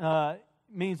word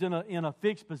means in a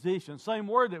fixed position. Same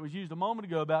word that was used a moment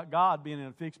ago about God being in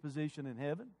a fixed position in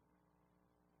heaven.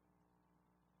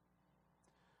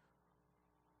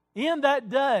 In that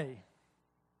day.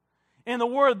 And the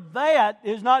word that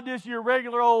is not just your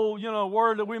regular old,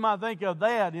 word that we might think of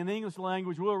that. In the English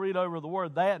language, we'll read over the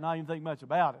word that and not even think much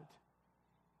about it.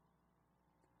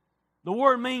 The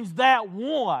word means that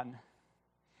one.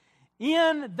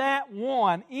 In that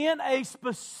one, in a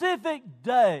specific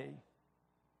day.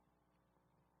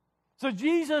 So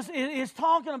Jesus is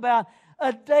talking about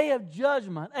a day of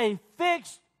judgment, a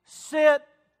fixed, set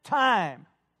time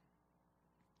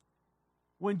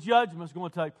when judgment is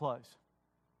going to take place.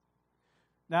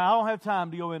 Now, I don't have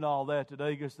time to go into all that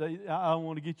today because I don't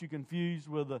want to get you confused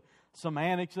with the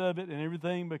semantics of it and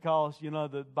everything because,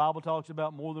 the Bible talks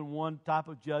about more than one type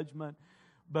of judgment.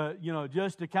 But,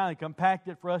 just to kind of compact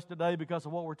it for us today because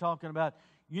of what we're talking about,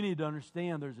 you need to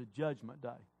understand there's a judgment day,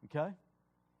 okay?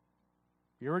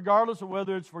 Irregardless of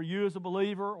whether it's for you as a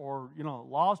believer or,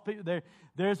 lost people,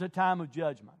 there's a time of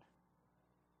judgment.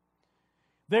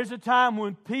 There's a time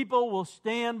when people will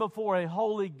stand before a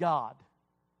holy God.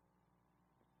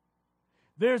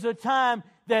 There's a time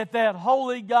that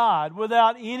holy God,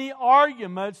 without any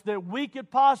arguments that we could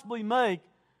possibly make,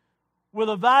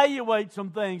 will evaluate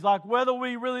some things, like whether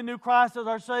we really knew Christ as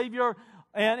our Savior,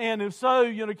 and if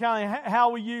so, kind of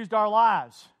how we used our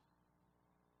lives.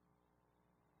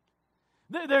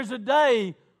 There's a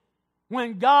day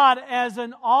when God, as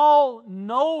an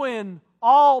all-knowing,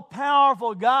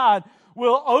 all-powerful God,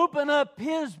 will open up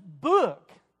His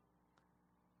book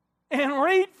and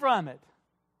read from it.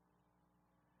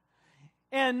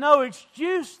 And no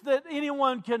excuse that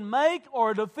anyone can make,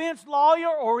 or a defense lawyer,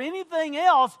 or anything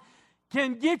else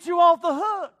can get you off the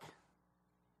hook.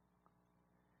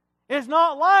 It's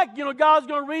not like, God's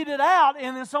going to read it out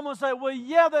and then someone say, well,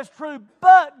 yeah, that's true,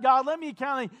 but God, let me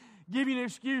kind of give you an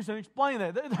excuse and explain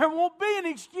that. There won't be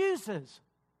any excuses.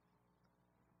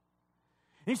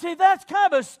 You see, that's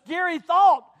kind of a scary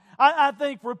thought, I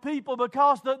think, for people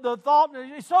because the thought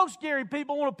is so scary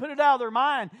people want to put it out of their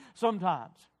mind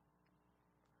sometimes.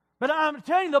 But I'm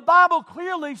telling you, the Bible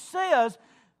clearly says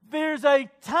there's a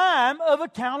time of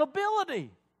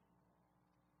accountability.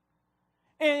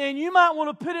 And you might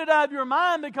want to put it out of your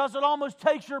mind because it almost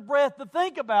takes your breath to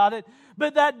think about it,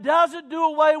 but that doesn't do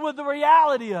away with the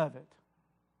reality of it.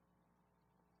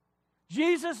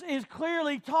 Jesus is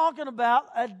clearly talking about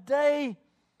a day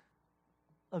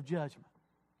of judgment.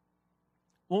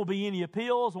 Won't be any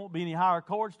appeals, won't be any higher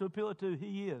courts to appeal it to.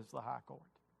 He is the high court.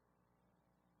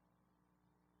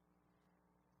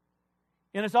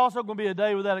 And it's also going to be a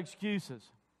day without excuses.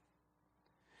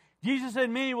 Jesus said,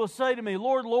 many will say to me,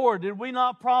 Lord, Lord, did we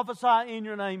not prophesy in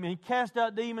your name and cast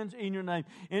out demons in your name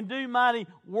and do mighty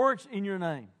works in your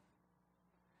name?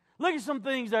 Look at some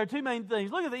things there, two main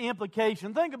things. Look at the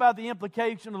implication. Think about the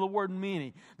implication of the word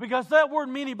many, because that word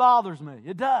many bothers me.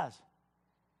 It does.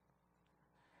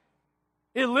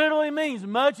 It literally means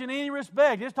much in any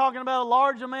respect. It's talking about a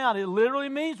large amount. It literally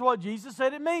means what Jesus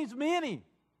said it means, many.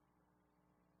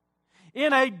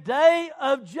 In a day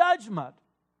of judgment,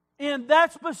 in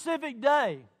that specific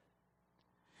day,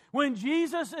 when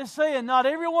Jesus is saying not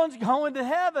everyone's going to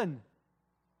heaven,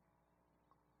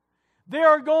 there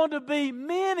are going to be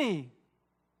many.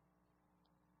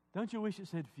 Don't you wish it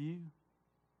said few?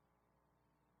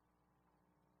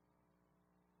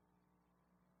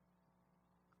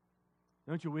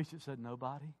 Don't you wish it said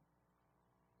nobody?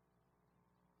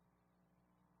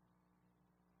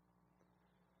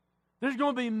 There's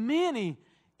going to be many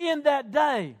in that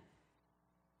day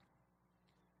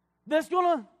that's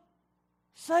going to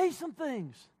say some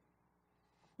things.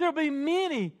 There'll be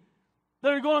many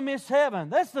that are going to miss heaven.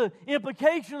 That's the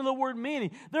implication of the word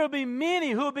many. There will be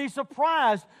many who will be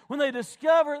surprised when they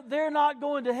discover they're not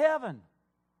going to heaven.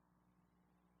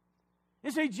 You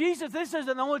see, Jesus, this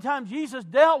isn't the only time Jesus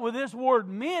dealt with this word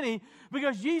many,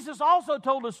 because Jesus also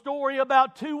told a story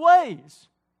about two ways.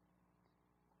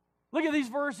 Look at these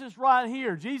verses right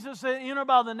here. Jesus said, enter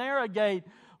by the narrow gate,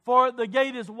 for the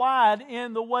gate is wide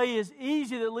and the way is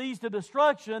easy that leads to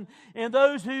destruction, and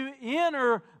those who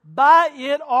enter by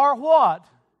it are what?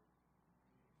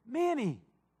 Many.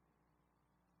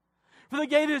 For the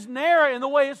gate is narrow and the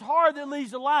way is hard that leads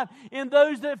to life, and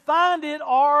those that find it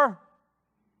are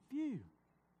few.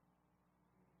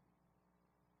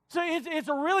 So it's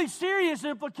a really serious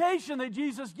implication that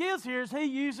Jesus gives here as He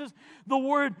uses the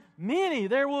word many.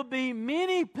 There will be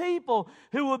many people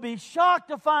who will be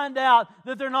shocked to find out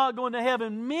that they're not going to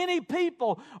heaven. Many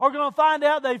people are going to find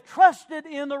out they've trusted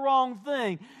in the wrong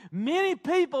thing. Many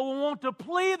people will want to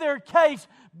plead their case,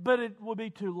 but it will be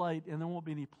too late and there won't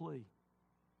be any plea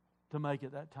to make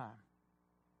it that time.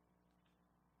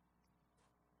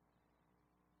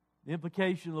 The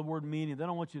implication of the word many, then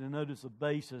I want you to notice the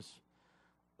basis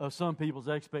of some people's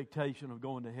expectation of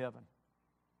going to heaven.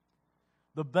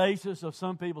 The basis of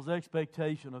some people's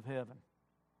expectation of heaven.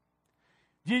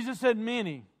 Jesus said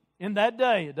many in that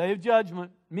day, a day of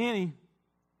judgment, many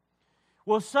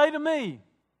will say to me,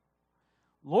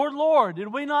 Lord, Lord,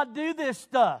 did we not do this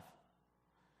stuff?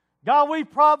 God, we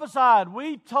prophesied,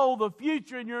 we told the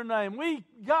future in your name.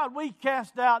 God, we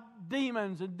cast out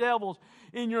demons and devils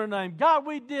in your name. God,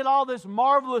 we did all this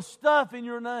marvelous stuff in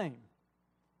your name.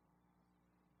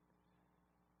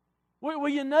 Will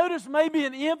you notice maybe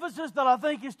an emphasis that I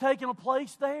think is taking a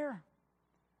place there?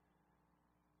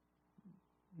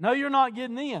 No, you're not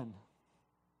getting in.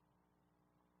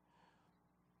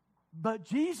 But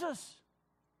Jesus,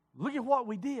 look at what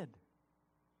we did.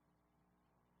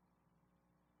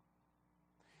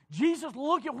 Jesus,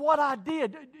 look at what I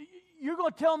did. You're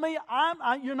going to tell me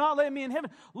you're not letting me in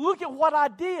heaven? Look at what I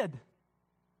did.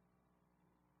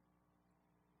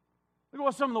 Look at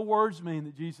what some of the words mean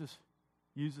that Jesus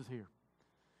uses here.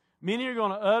 Many are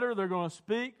going to utter, they're going to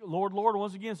speak. Lord, Lord,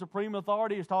 once again, supreme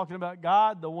authority is talking about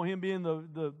God, Him being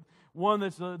the one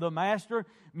that's the master.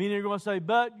 Many are going to say,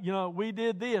 but, we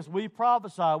did this, we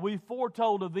prophesied, we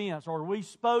foretold events, or we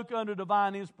spoke under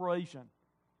divine inspiration.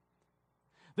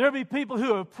 There'll be people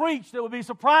who have preached that will be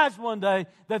surprised one day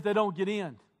that they don't get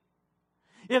in.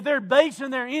 If they're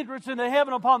basing their entrance into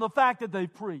heaven upon the fact that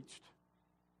they've preached.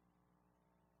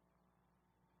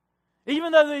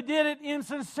 Even though they did it in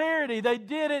sincerity, they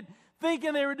did it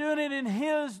thinking they were doing it in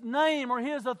His name or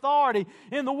His authority.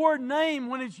 And the word name,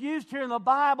 when it's used here in the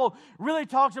Bible, really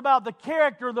talks about the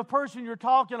character of the person you're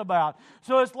talking about.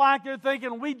 So it's like they're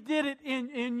thinking, we did it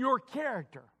in your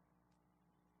character.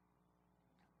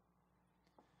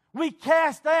 We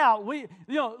cast out,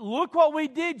 look what we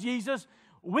did, Jesus.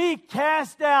 We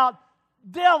cast out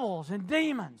devils and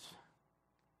demons.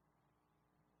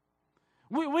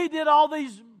 We did all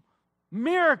these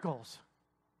miracles.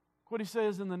 What He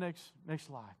says in the next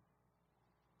slide.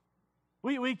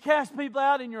 We cast people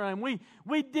out in your name.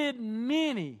 We did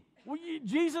many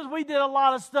Jesus, we did a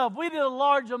lot of stuff. We did a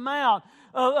large amount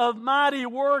of mighty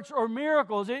works or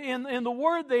miracles. In the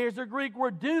word there is the Greek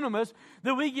word dunamis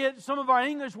that we get some of our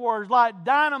English words like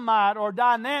dynamite or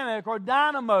dynamic or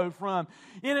dynamo from.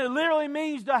 And it literally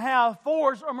means to have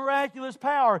force or miraculous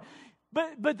power.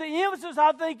 But the emphasis,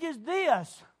 I think, is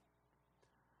this.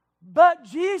 But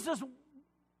Jesus,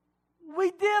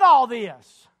 we did all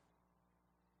this.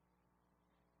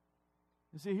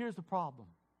 You see, here's the problem.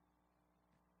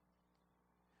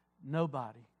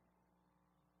 Nobody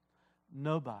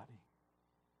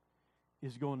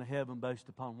is going to heaven based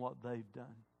upon what they've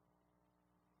done.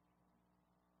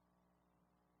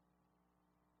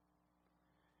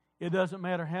 It doesn't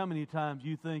matter how many times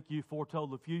you think you foretold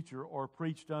the future or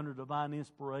preached under divine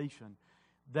inspiration.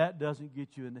 That doesn't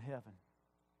get you into heaven.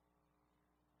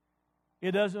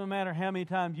 It doesn't matter how many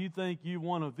times you think you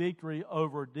won a victory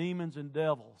over demons and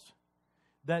devils.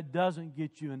 That doesn't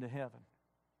get you into heaven.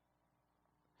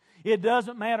 It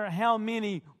doesn't matter how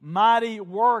many mighty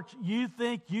works you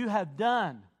think you have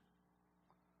done.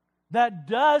 That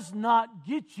does not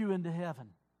get you into heaven.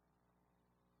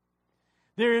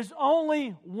 There is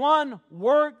only one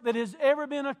work that has ever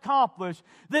been accomplished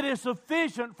that is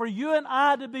sufficient for you and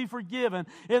I to be forgiven.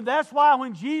 And that's why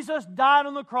when Jesus died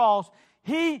on the cross,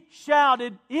 He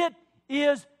shouted, "It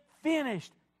is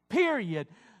finished." Period.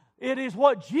 It is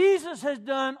what Jesus has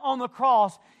done on the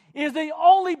cross is the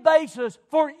only basis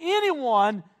for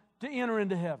anyone to enter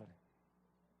into heaven.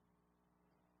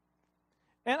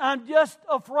 And I'm just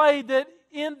afraid that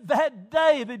in that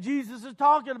day that Jesus is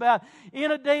talking about,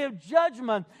 in a day of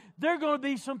judgment, there are going to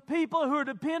be some people who are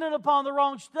dependent upon the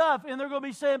wrong stuff, and they're going to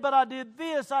be saying, "But I did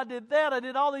this, I did that, I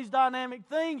did all these dynamic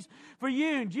things for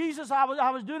you. And Jesus, I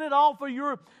was doing it all for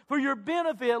your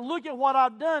benefit. Look at what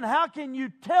I've done. How can you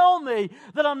tell me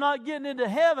that I'm not getting into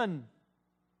heaven?"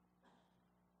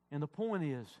 And the point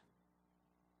is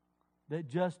that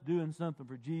just doing something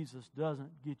for Jesus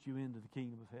doesn't get you into the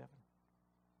kingdom of heaven.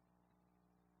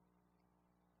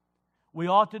 We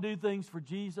ought to do things for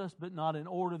Jesus, but not in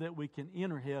order that we can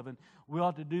enter heaven. We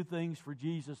ought to do things for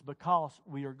Jesus because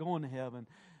we are going to heaven,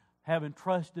 having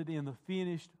trusted in the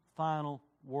finished, final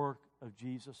work of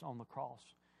Jesus on the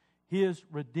cross. His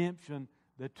redemption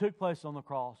that took place on the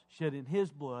cross, shedding His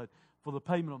blood for the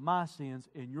payment of my sins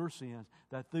and your sins,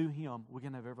 that through Him we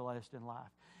can have everlasting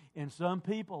life. And some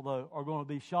people, though, are going to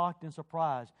be shocked and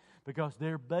surprised because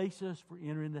their basis for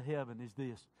entering into heaven is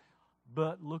this: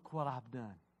 "But look what I've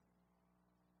done."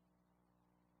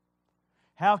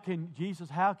 How can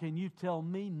you tell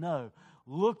me no?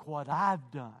 Look what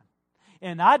I've done.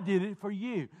 And I did it for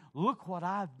you. Look what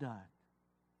I've done.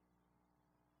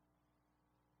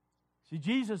 See,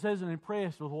 Jesus isn't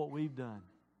impressed with what we've done.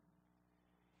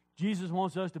 Jesus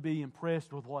wants us to be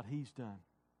impressed with what He's done.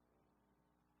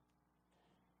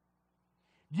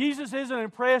 Jesus isn't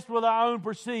impressed with our own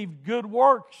perceived good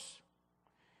works.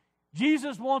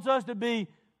 Jesus wants us to be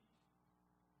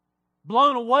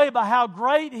blown away by how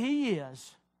great He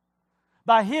is,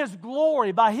 by His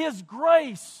glory, by His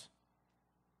grace.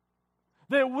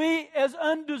 That we, as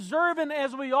undeserving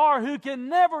as we are, who can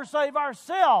never save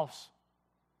ourselves,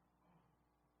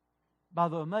 by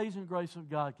the amazing grace of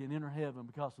God can enter heaven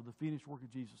because of the finished work of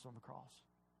Jesus on the cross.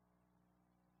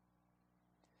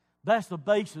 That's the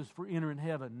basis for entering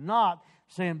heaven, not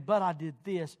saying, "But I did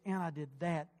this, and I did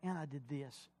that, and I did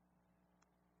this."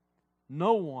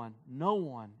 No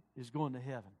one is going to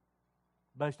heaven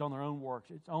based on their own works.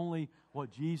 It's only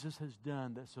what Jesus has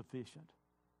done that's sufficient.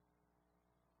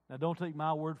 Now, don't take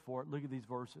my word for it. Look at these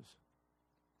verses.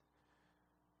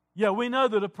 Yeah, we know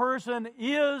that a person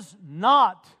is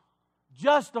not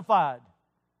justified.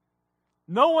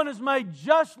 No one is made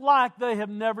just like they have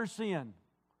never sinned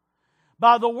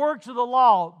by the works of the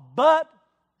law, but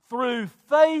through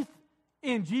faith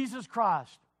in Jesus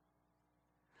Christ.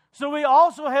 So we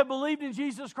also have believed in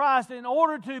Jesus Christ in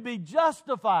order to be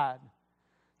justified,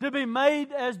 to be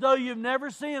made as though you've never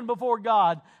sinned before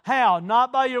God. How?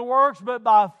 Not by your works, but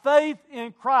by faith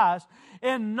in Christ,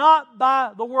 and not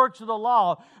by the works of the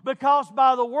law. Because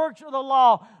by the works of the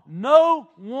law, no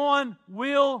one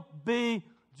will be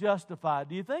justified.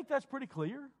 Do you think that's pretty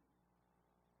clear?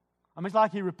 I mean, it's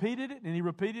like He repeated it, and He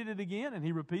repeated it again, and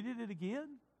He repeated it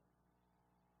again.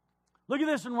 Look at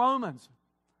this in Romans.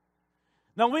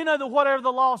 Now, we know that whatever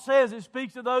the law says, it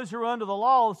speaks to those who are under the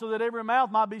law so that every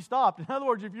mouth might be stopped. In other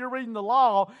words, if you're reading the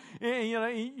law,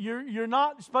 you're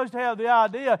not supposed to have the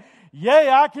idea, "Yay,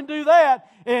 I can do that,"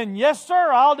 and "Yes,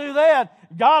 sir, I'll do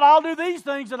that. God, I'll do these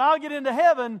things and I'll get into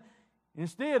heaven."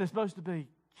 Instead, it's supposed to be,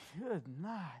 "Good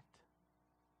night.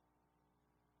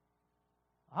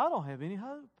 I don't have any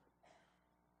hope.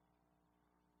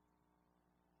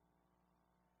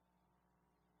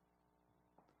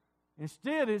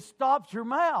 Instead, it stops your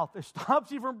mouth. It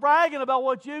stops you from bragging about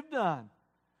what you've done.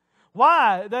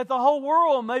 Why? That the whole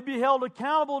world may be held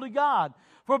accountable to God.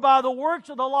 For by the works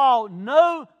of the law,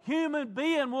 no human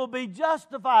being will be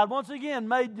justified. Once again,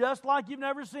 made just like you've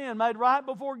never sinned, made right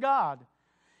before God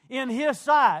in His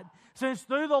sight. Since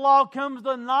through the law comes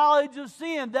the knowledge of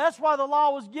sin. That's why the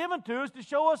law was given to us, to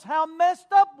show us how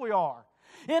messed up we are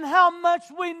and how much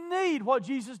we need what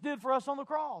Jesus did for us on the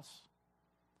cross.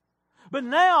 But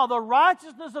now the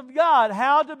righteousness of God,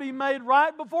 how to be made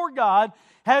right before God,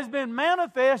 has been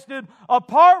manifested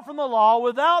apart from the law,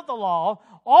 without the law,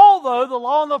 although the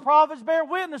law and the prophets bear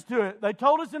witness to it. They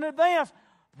told us in advance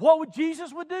what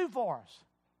Jesus would do for us.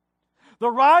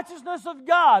 The righteousness of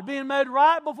God, being made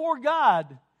right before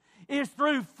God, is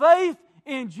through faith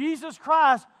in Jesus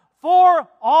Christ for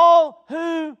all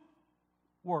who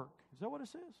work. Is that what it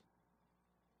says?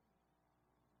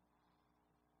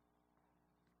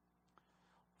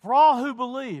 For all who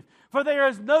believe. For there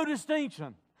is no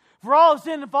distinction. For all have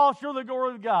sinned and fall short of the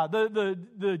glory of God.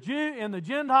 The Jew and the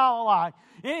Gentile alike.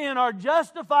 And are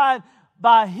justified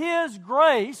by His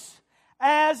grace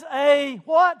as a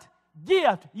what?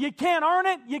 Gift. You can't earn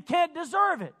it. You can't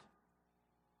deserve it.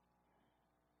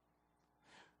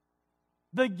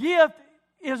 The gift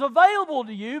is available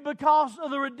to you because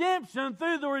of the redemption,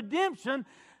 through the redemption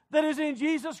that is in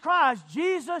Jesus Christ.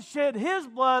 Jesus shed His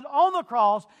blood on the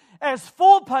cross as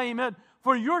full payment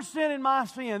for your sin and my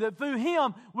sin, that through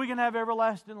Him we can have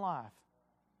everlasting life.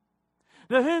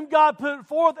 To whom God put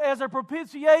forth as a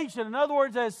propitiation, in other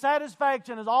words, as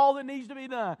satisfaction, as all that needs to be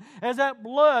done, as that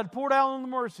blood poured out on the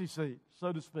mercy seat,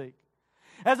 so to speak.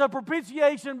 As a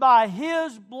propitiation by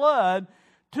His blood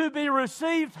to be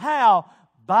received how?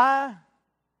 By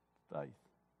faith.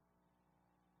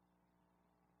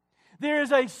 There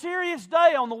is a serious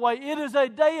day on the way. It is a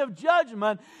day of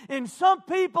judgment. And some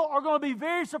people are going to be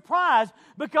very surprised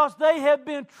because they have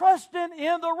been trusting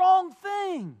in the wrong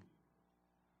thing.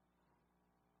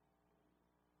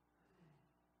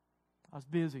 I was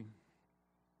busy.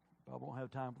 I won't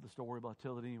have time for the story, but I'll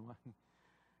tell it anyway.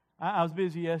 I was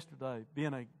busy yesterday.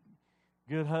 Being a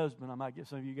good husband, I might get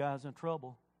some of you guys in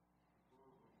trouble.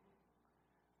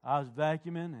 I was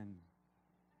vacuuming, and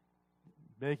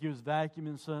Becky was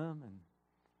vacuuming some, and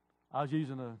I was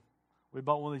using we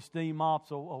bought one of these steam mops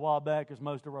a while back, because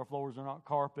most of our floors are not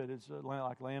carpet. It's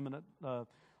like laminate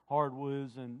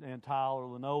hardwoods and tile or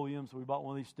linoleum. So we bought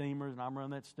one of these steamers, and I'm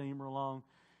running that steamer along,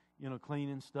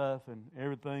 cleaning stuff and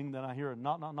everything. Then I hear a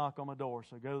knock on my door.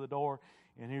 So I go to the door,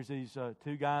 and here's these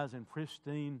two guys in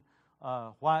pristine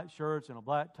white shirts and a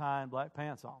black tie and black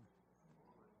pants on.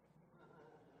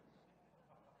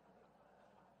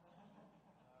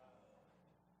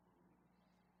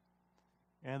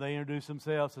 And they introduced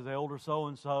themselves as Elder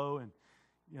so-and-so and,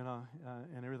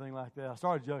 and everything like that. I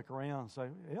started joking around and say,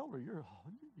 Elder, you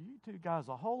two guys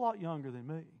are a whole lot younger than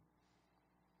me.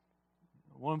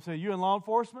 One of them said, you in law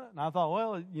enforcement? And I thought,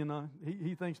 well,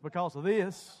 he thinks because of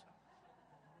this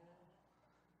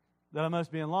that I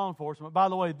must be in law enforcement. By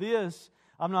the way,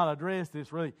 I'm not addressed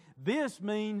this really. This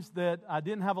means that I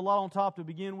didn't have a lot on top to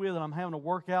begin with, and I'm having to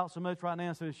work out so much right now.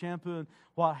 Instead of shampooing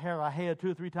what hair I had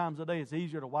 2 or 3 times a day, it's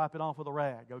easier to wipe it off with a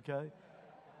rag, okay?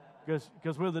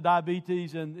 Because with the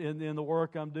diabetes and the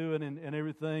work I'm doing and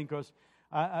everything, because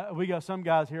we got some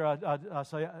guys here, I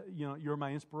say, you're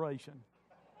my inspiration.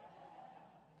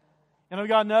 And I've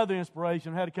got another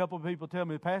inspiration. I had a couple of people tell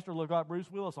me, the pastor looked like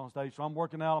Bruce Willis on stage, so I'm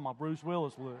working out on my Bruce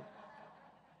Willis look.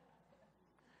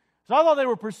 So I thought they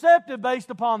were perceptive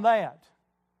based upon that.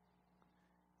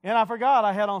 And I forgot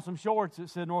I had on some shorts that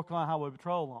said North Carolina Highway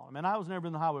Patrol on them. And I was never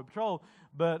in the Highway Patrol,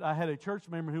 but I had a church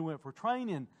member who went for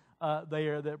training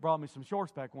there that brought me some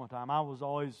shorts back one time. I was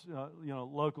always,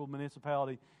 local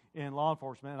municipality in law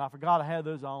enforcement, and I forgot I had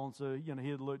those on, so, he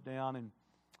had looked down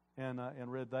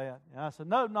and read that. And I said,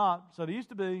 no, not. So it used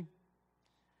to be.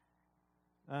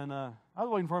 And I was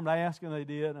waiting for them to ask, and they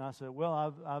did. And I said,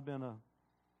 well, I've been a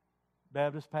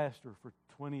Baptist pastor for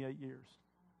 28 years.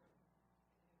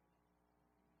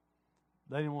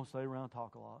 They didn't want to stay around and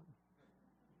talk a lot.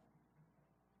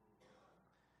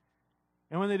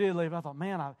 And when they did leave, I thought,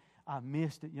 man, I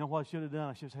missed it. You know what I should have done?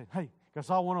 I should have said, hey, because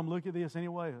I want them to look at this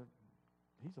anyway.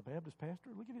 He's a Baptist pastor.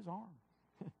 Look at his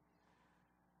arm.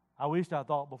 I wished I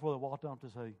thought before they walked up to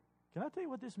say, can I tell you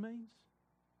what this means?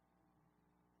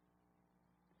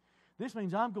 This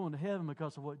means I'm going to heaven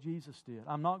because of what Jesus did.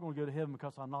 I'm not going to go to heaven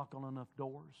because I knock on enough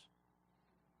doors.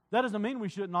 That doesn't mean we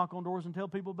shouldn't knock on doors and tell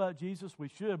people about Jesus. We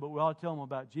should, but we ought to tell them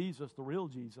about Jesus, the real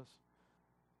Jesus,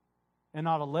 and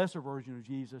not a lesser version of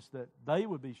Jesus that they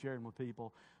would be sharing with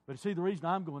people. But see, the reason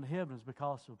I'm going to heaven is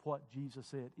because of what Jesus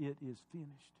said. It is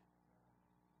finished.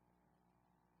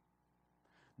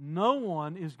 no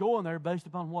one is going there based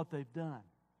upon what they've done.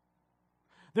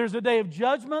 There's a day of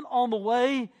judgment on the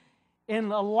way,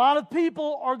 and a lot of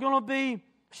people are going to be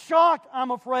shocked, I'm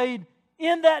afraid,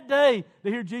 in that day to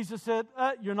hear Jesus said,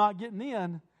 you're not getting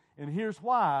in, and here's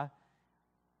why.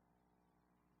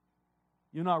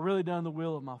 You're not really done the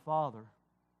will of my Father,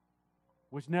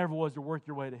 which never was to work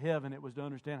your way to heaven. It was to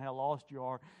understand how lost you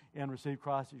are and receive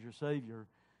Christ as your Savior.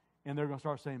 And they're going to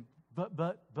start saying,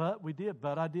 but we did,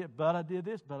 but I did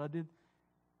this, but I did.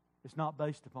 It's not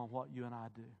based upon what you and I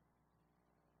do.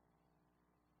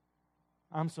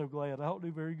 I'm so glad. I don't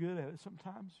do very good at it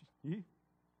sometimes. You?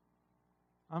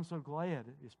 I'm so glad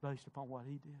it's based upon what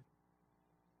He did.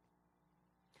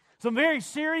 Some very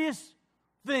serious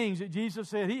things that Jesus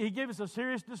said. He gave us a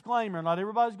serious disclaimer. Not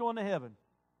everybody's going to heaven.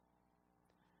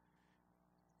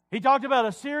 He talked about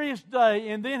a serious day,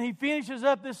 and then he finishes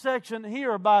up this section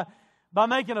here by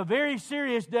making a very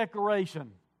serious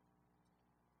declaration.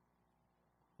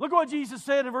 Look what Jesus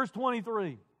said in verse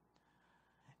 23.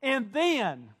 And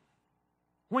then,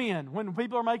 when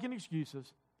people are making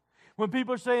excuses, when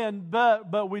people are saying,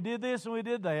 but we did this and we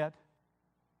did that,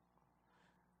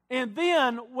 and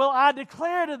then will I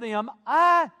declare to them,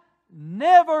 I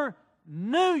never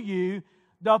knew you.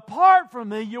 Depart from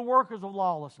me, you workers of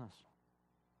lawlessness.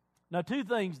 Now, two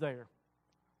things there.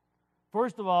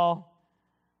 First of all,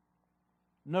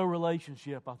 no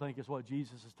relationship, I think, is what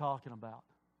Jesus is talking about.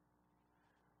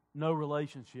 No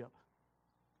relationship.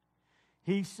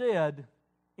 He said,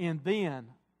 and then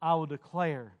I will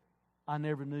declare, I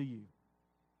never knew you.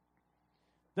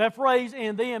 That phrase,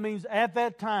 and then, means at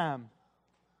that time.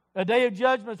 A day of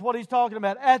judgment is what he's talking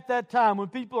about. At that time, when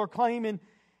people are claiming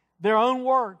their own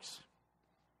works,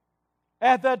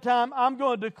 at that time, I'm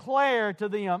going to declare to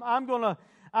them, I'm going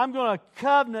to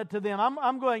covenant to them,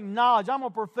 I'm going to acknowledge, I'm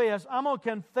going to profess, I'm going to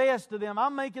confess to them,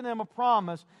 I'm making them a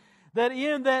promise that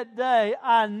in that day,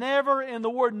 I never, and the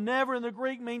word never in the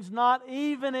Greek means not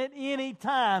even at any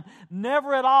time,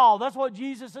 never at all. That's what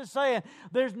Jesus is saying.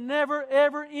 There's never,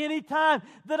 ever any time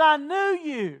that I knew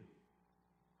you.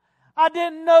 I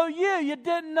didn't know you. You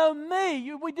didn't know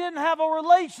me. We didn't have a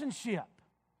relationship.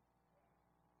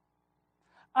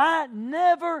 I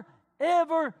never,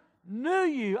 ever knew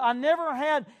you. I never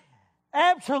had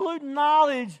absolute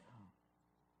knowledge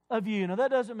of you. Now,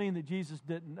 that doesn't mean that Jesus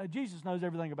didn't. Jesus knows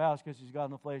everything about us because He's God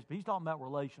in the flesh, but He's talking about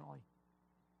relationally.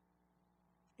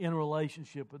 In a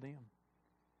relationship with Him.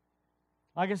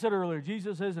 Like I said earlier,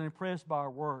 Jesus isn't impressed by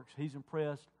our works. He's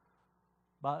impressed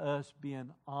by us being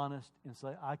honest and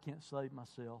say, I can't save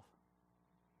myself.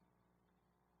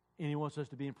 And He wants us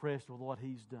to be impressed with what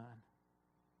He's done.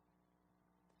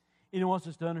 And He wants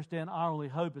us to understand our only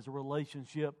hope is a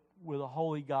relationship with a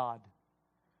holy God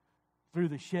through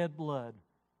the shed blood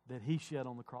that He shed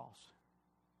on the cross.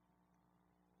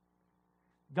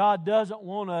 God doesn't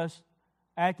want us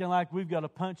acting like we've got a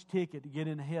punch ticket to get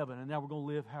into heaven and now we're going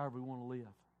to live however we want to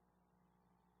live.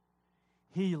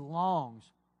 He longs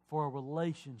for a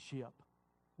relationship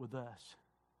with us.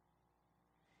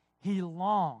 He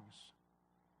longs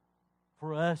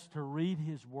for us to read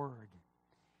His Word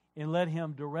and let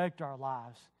Him direct our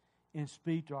lives and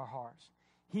speak to our hearts.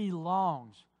 He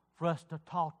longs for us to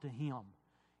talk to Him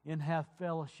and have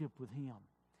fellowship with Him.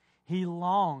 He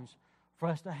longs for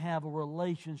us to have a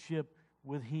relationship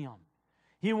with Him.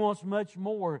 He wants much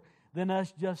more than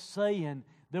us just saying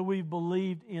that we've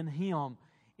believed in Him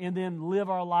and then live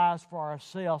our lives for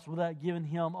ourselves without giving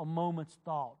Him a moment's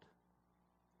thought.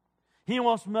 He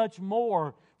wants much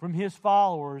more from His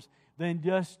followers than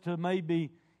just to maybe,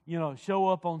 show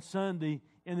up on Sunday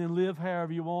and then live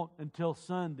however you want until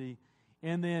Sunday,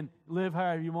 and then live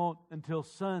however you want until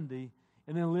Sunday,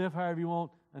 and then live however you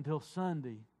want until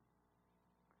Sunday.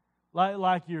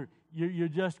 Like you're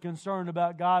just concerned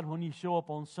about God when you show up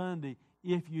on Sunday,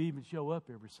 if you even show up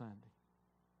every Sunday.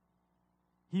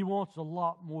 He wants a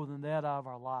lot more than that out of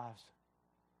our lives.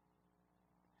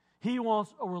 He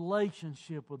wants a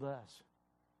relationship with us.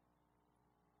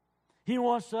 He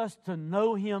wants us to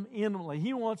know Him intimately.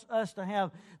 He wants us to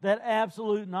have that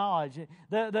absolute knowledge.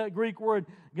 That Greek word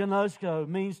gnosko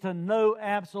means to know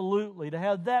absolutely, to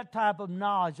have that type of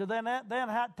knowledge,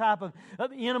 that type of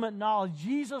intimate knowledge.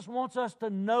 Jesus wants us to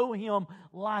know Him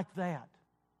like that.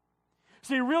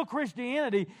 See, real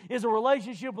Christianity is a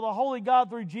relationship with a holy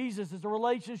God through Jesus. It's a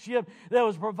relationship that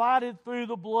was provided through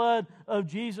the blood of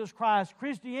Jesus Christ.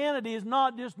 Christianity is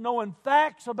not just knowing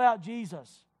facts about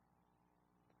Jesus.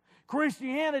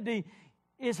 Christianity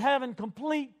is having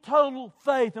complete, total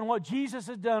faith in what Jesus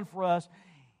has done for us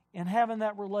and having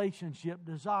that relationship,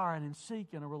 desiring and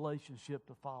seeking a relationship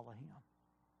to follow Him.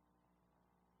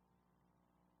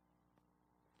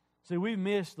 See, we've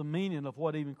missed the meaning of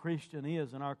what even Christian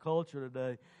is in our culture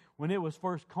today. When it was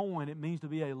first coined, it means to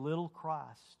be a little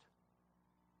Christ.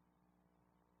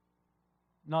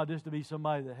 Not just to be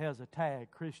somebody that has a tag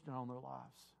Christian on their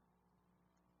lives.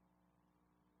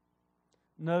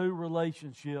 No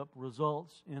relationship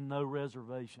results in no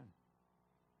reservation.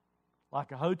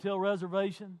 Like a hotel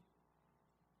reservation,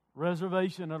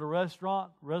 reservation at a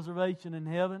restaurant, reservation in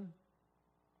heaven.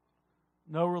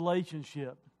 No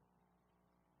relationship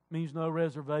means no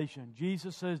reservation.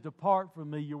 Jesus says, "Depart from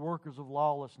me, you workers of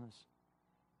lawlessness."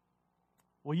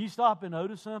 Will you stop and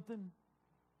notice something?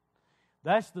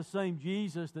 That's the same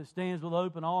Jesus that stands with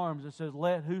open arms and says,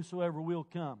 "Let whosoever will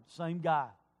come." Same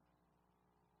guy.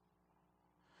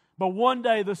 But one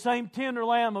day, the same tender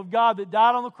Lamb of God that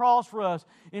died on the cross for us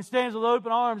and stands with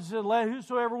open arms and says, "Let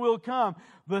whosoever will come,"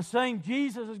 the same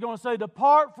Jesus is going to say,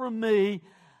 "Depart from me,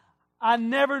 I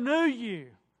never knew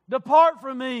you. Depart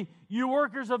from me, you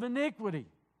workers of iniquity.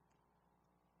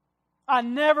 I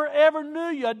never ever knew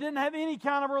you. I didn't have any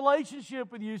kind of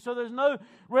relationship with you." So there's no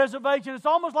reservation. It's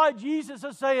almost like Jesus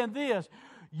is saying this: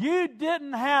 you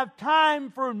didn't have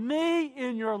time for me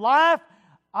in your life.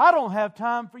 I don't have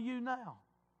time for you now.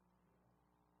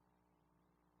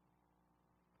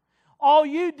 All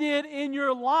you did in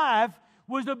your life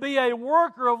was to be a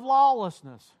worker of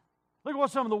lawlessness. Look at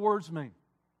what some of the words mean.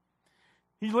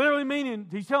 He's literally meaning,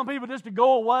 he's telling people just to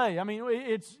go away. I mean,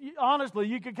 it's honestly,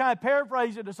 you could kind of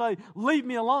paraphrase it to say, "Leave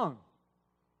me alone.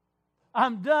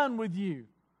 I'm done with you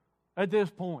at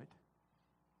this point."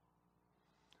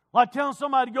 Like telling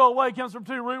somebody to go away comes from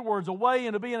two root words: away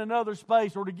and to be in another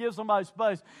space, or to give somebody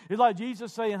space. It's like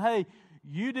Jesus saying, "Hey,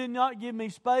 you did not give me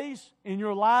space in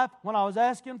your life when I was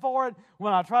asking for it,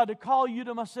 when I tried to call you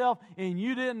to myself, and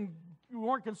you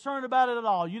weren't concerned about it at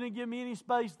all. You didn't give me any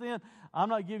space then. I'm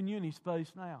not giving you any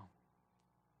space now."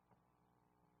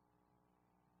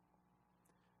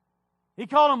 He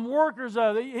called them workers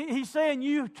of it. He's saying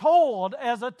you toiled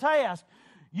as a task.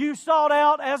 You sought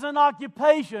out as an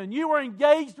occupation. You were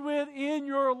engaged with in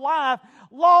your life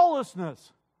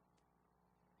lawlessness.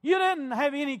 You didn't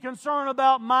have any concern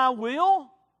about my will.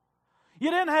 You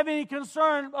didn't have any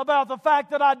concern about the fact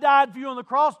that I died for you on the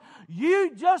cross.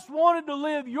 You just wanted to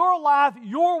live your life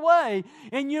your way,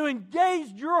 and you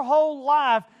engaged your whole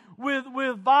life with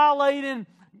violating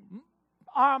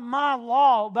my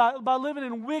law, by living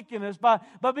in wickedness, by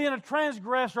being a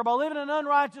transgressor, by living an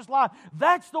unrighteous life.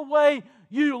 That's the way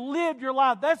you lived your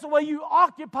life. That's the way you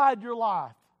occupied your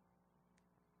life.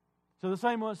 So the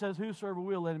same one says, "Whosoever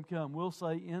will, let him come." We'll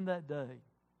say in that day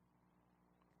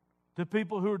to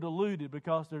people who are deluded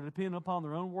because they're dependent upon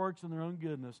their own works and their own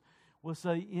goodness, we'll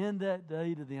say in that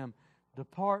day to them,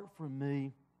 "Depart from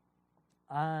me,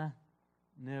 I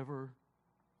never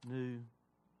knew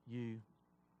you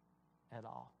at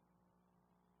all."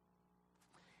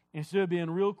 Instead of being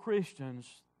real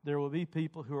Christians, there will be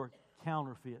people who are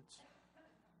counterfeits.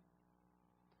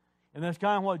 And that's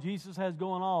kind of what Jesus has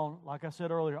going on, like I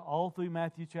said earlier, all through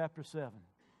Matthew chapter 7.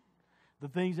 The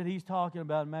things that He's talking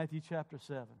about in Matthew chapter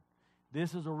 7.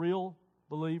 This is a real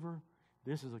believer.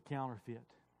 This is a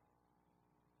counterfeit.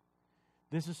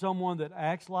 This is someone that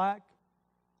acts like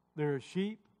they're a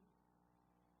sheep,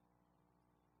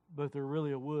 but they're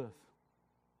really a wolf.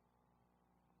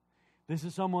 This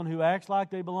is someone who acts like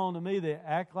they belong to me. They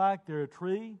act like they're a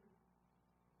tree,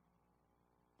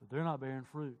 but they're not bearing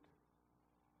fruit.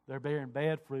 They're bearing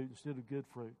bad fruit instead of good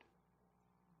fruit.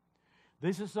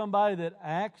 This is somebody that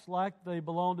acts like they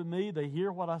belong to me. They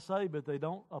hear what I say, but they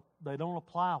don't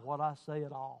apply what I say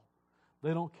at all.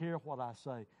 They don't care what I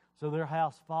say. So their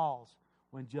house falls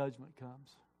when judgment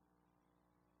comes.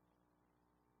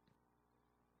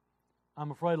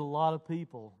 I'm afraid a lot of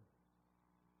people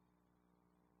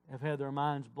have had their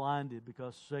minds blinded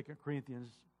because 2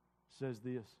 Corinthians says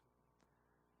this: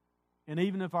 "And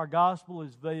even if our gospel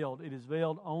is veiled, it is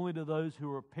veiled only to those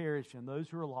who are perishing, those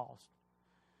who are lost."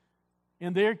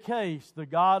 In their case, the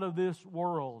god of this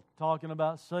world, talking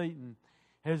about Satan,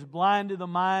 has blinded the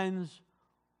minds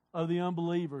of the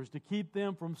unbelievers to keep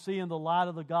them from seeing the light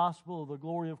of the gospel of the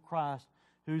glory of Christ,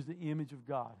 who's the image of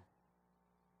God.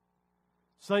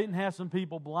 Satan has some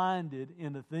people blinded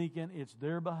into thinking it's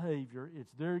their behavior,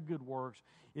 it's their good works,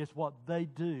 it's what they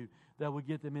do that will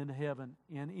get them into heaven.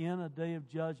 And in a day of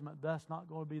judgment, that's not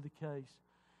going to be the case.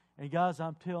 And guys,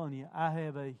 I'm telling you, I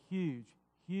have a huge,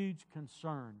 huge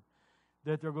concern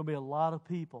that there are going to be a lot of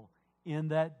people in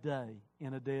that day,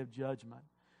 in a day of judgment,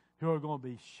 who are going to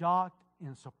be shocked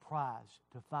and surprised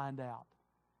to find out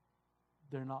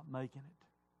they're not making it.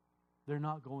 They're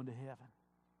not going to heaven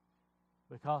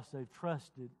because they've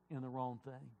trusted in the wrong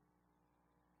thing.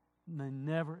 they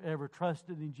never ever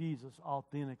trusted in Jesus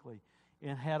authentically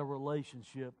and had a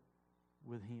relationship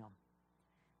with Him.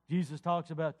 Jesus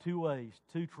talks about two ways,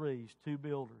 two trees, two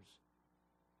builders.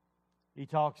 He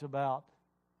talks about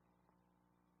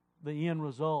the end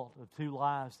result of two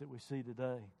lives that we see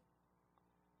today.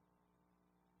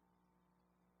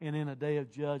 And in a day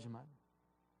of judgment,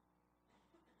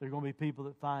 there are going to be people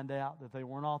that find out that they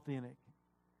weren't authentic.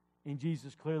 And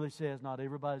Jesus clearly says not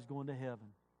everybody's going to heaven.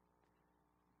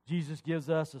 Jesus gives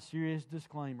us a serious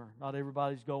disclaimer. Not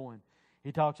everybody's going.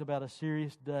 He talks about a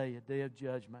serious day, a day of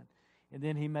judgment. And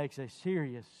then He makes a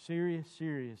serious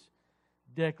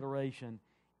declaration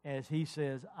as He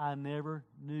says, I never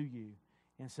knew you.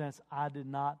 And since I did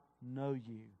not know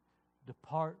you,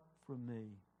 depart from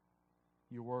me,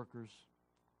 you workers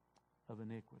of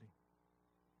iniquity.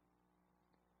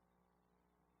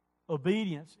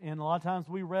 Obedience, and a lot of times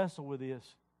we wrestle with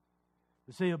this.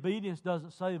 But see, obedience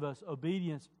doesn't save us.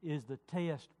 Obedience is the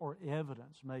test or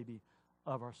evidence, maybe,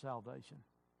 of our salvation.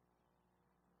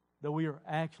 That we are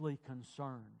actually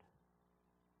concerned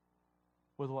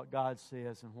with what God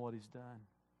says and what He's done.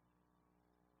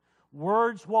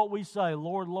 Words, what we say,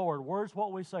 Lord, Lord, words,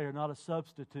 what we say, are not a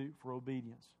substitute for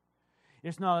obedience.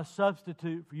 It's not a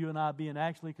substitute for you and I being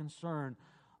actually concerned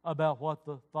about what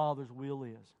the Father's will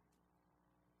is.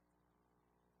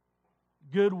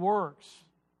 Good works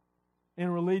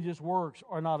and religious works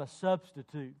are not a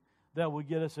substitute that will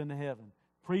get us into heaven.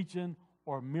 Preaching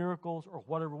or miracles or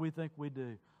whatever we think we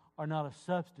do are not a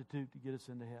substitute to get us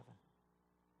into heaven.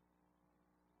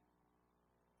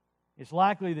 It's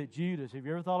likely that Judas, have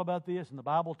you ever thought about this? And the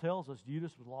Bible tells us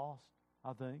Judas was lost,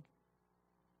 I think.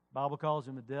 The Bible calls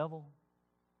him a devil.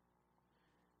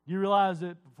 Do you realize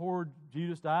that before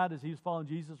Judas died, as he was following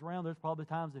Jesus around, there's probably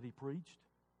times that he preached?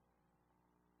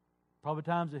 Probably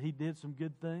times that he did some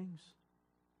good things.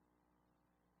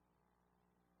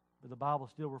 But the Bible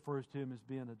still refers to him as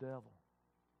being a devil.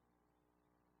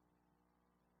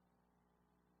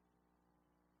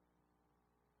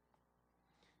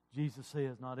 Jesus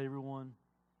says, not everyone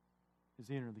is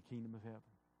entering the kingdom of heaven,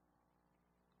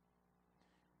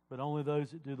 but only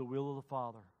those that do the will of the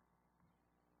Father.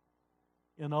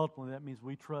 And ultimately, that means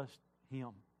we trust Him.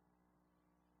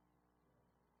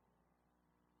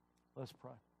 Let's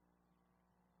pray.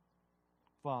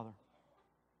 Father,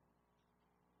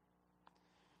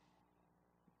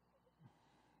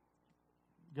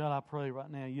 God, I pray right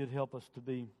now You'd help us to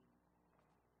be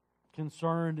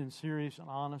concerned and serious and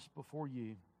honest before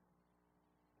You.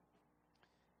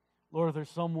 Lord, if there's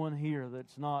someone here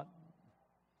that's not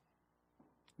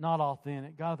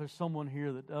authentic, God, if there's someone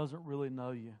here that doesn't really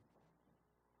know You,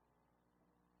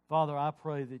 Father, I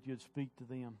pray that You'd speak to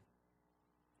them.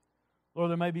 Lord,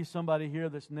 there may be somebody here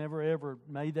that's never ever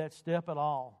made that step at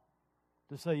all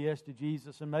to say yes to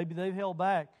Jesus, and maybe they've held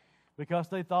back because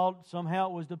they thought somehow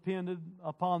it was dependent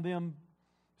upon them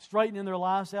straightening their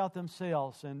lives out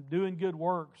themselves and doing good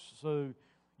works so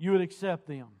You would accept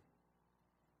them.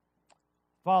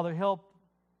 Father, help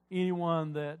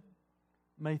anyone that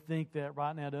may think that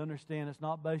right now to understand it's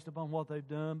not based upon what they've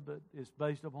done, but it's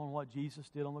based upon what Jesus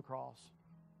did on the cross.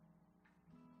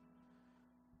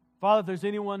 Father, if there's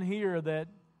anyone here that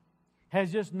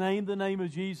has just named the name of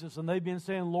Jesus and they've been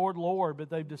saying, Lord, Lord, but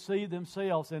they've deceived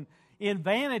themselves, and in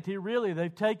vanity, really,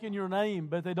 they've taken Your name,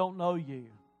 but they don't know You.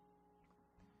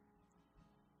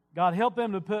 God, help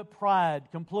them to put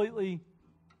pride completely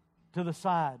to the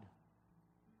side.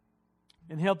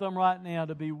 And help them right now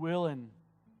to be willing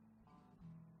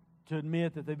to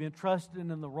admit that they've been trusting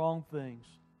in the wrong things.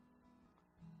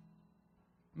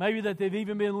 Maybe that they've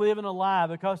even been living a lie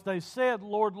because they've said,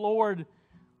 Lord, Lord,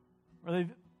 or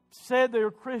they've said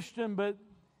they're Christian, but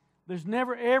there's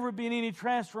never ever been any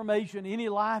transformation, any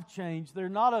life change. They're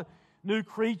not a new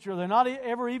creature. They're not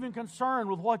ever even concerned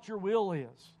with what Your will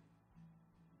is.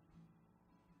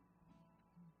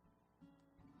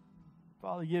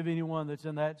 Father, give anyone that's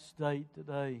in that state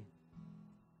today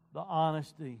the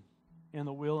honesty and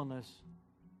the willingness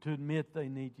to admit they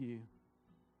need You.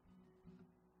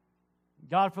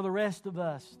 God, for the rest of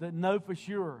us that know for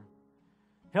sure,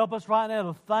 help us right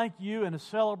now to thank You and to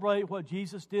celebrate what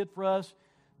Jesus did for us.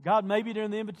 God, maybe during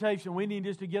the invitation we need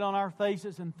just to get on our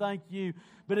faces and thank You.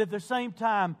 But at the same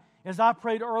time, as I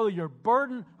prayed earlier,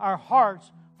 burden our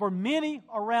hearts for many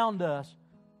around us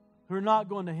who are not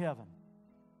going to heaven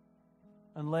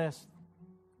unless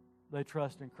they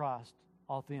trust in Christ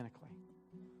authentically.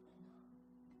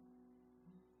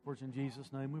 For it's in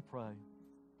Jesus' name we pray.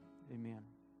 Amen.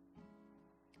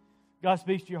 God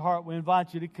speaks to your heart. We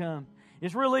invite you to come.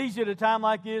 It's real easy at a time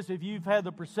like this, if you've had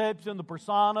the perception, the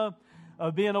persona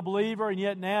of being a believer, and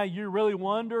yet now you really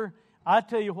wonder. I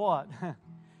tell you what,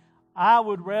 I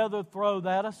would rather throw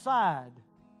that aside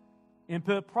and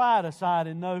put pride aside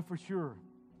and know for sure.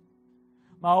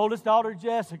 My oldest daughter,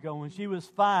 Jessica, when she was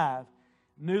 5,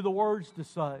 knew the words to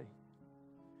say.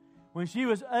 When she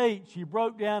was 8, she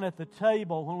broke down at the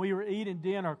table when we were eating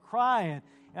dinner crying,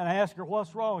 and I asked her,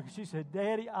 what's wrong? She said,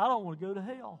 Daddy, I don't want to go to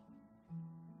hell.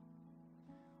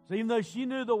 So even though she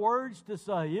knew the words to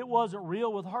say, it wasn't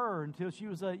real with her until she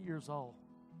was 8 years old.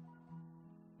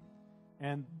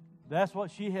 And that's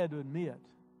what she had to admit.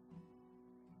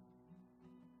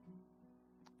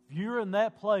 If you're in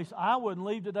that place, I wouldn't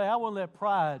leave today. I wouldn't let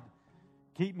pride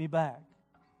keep me back.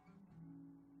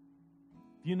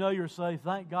 If you know you're saved,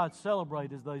 thank God,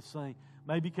 celebrate as they sing.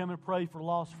 Maybe come and pray for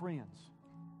lost friends.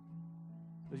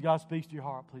 As God speaks to your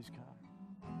heart, please come.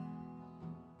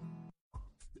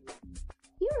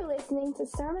 You are listening to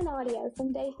sermon audio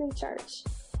from Day 3 Church.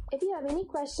 If you have any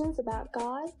questions about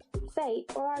God, faith,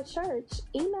 or our church,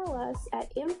 email us at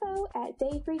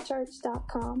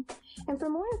info@day3church.com. And for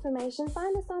more information,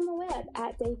 find us on the web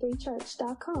at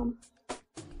day3church.com.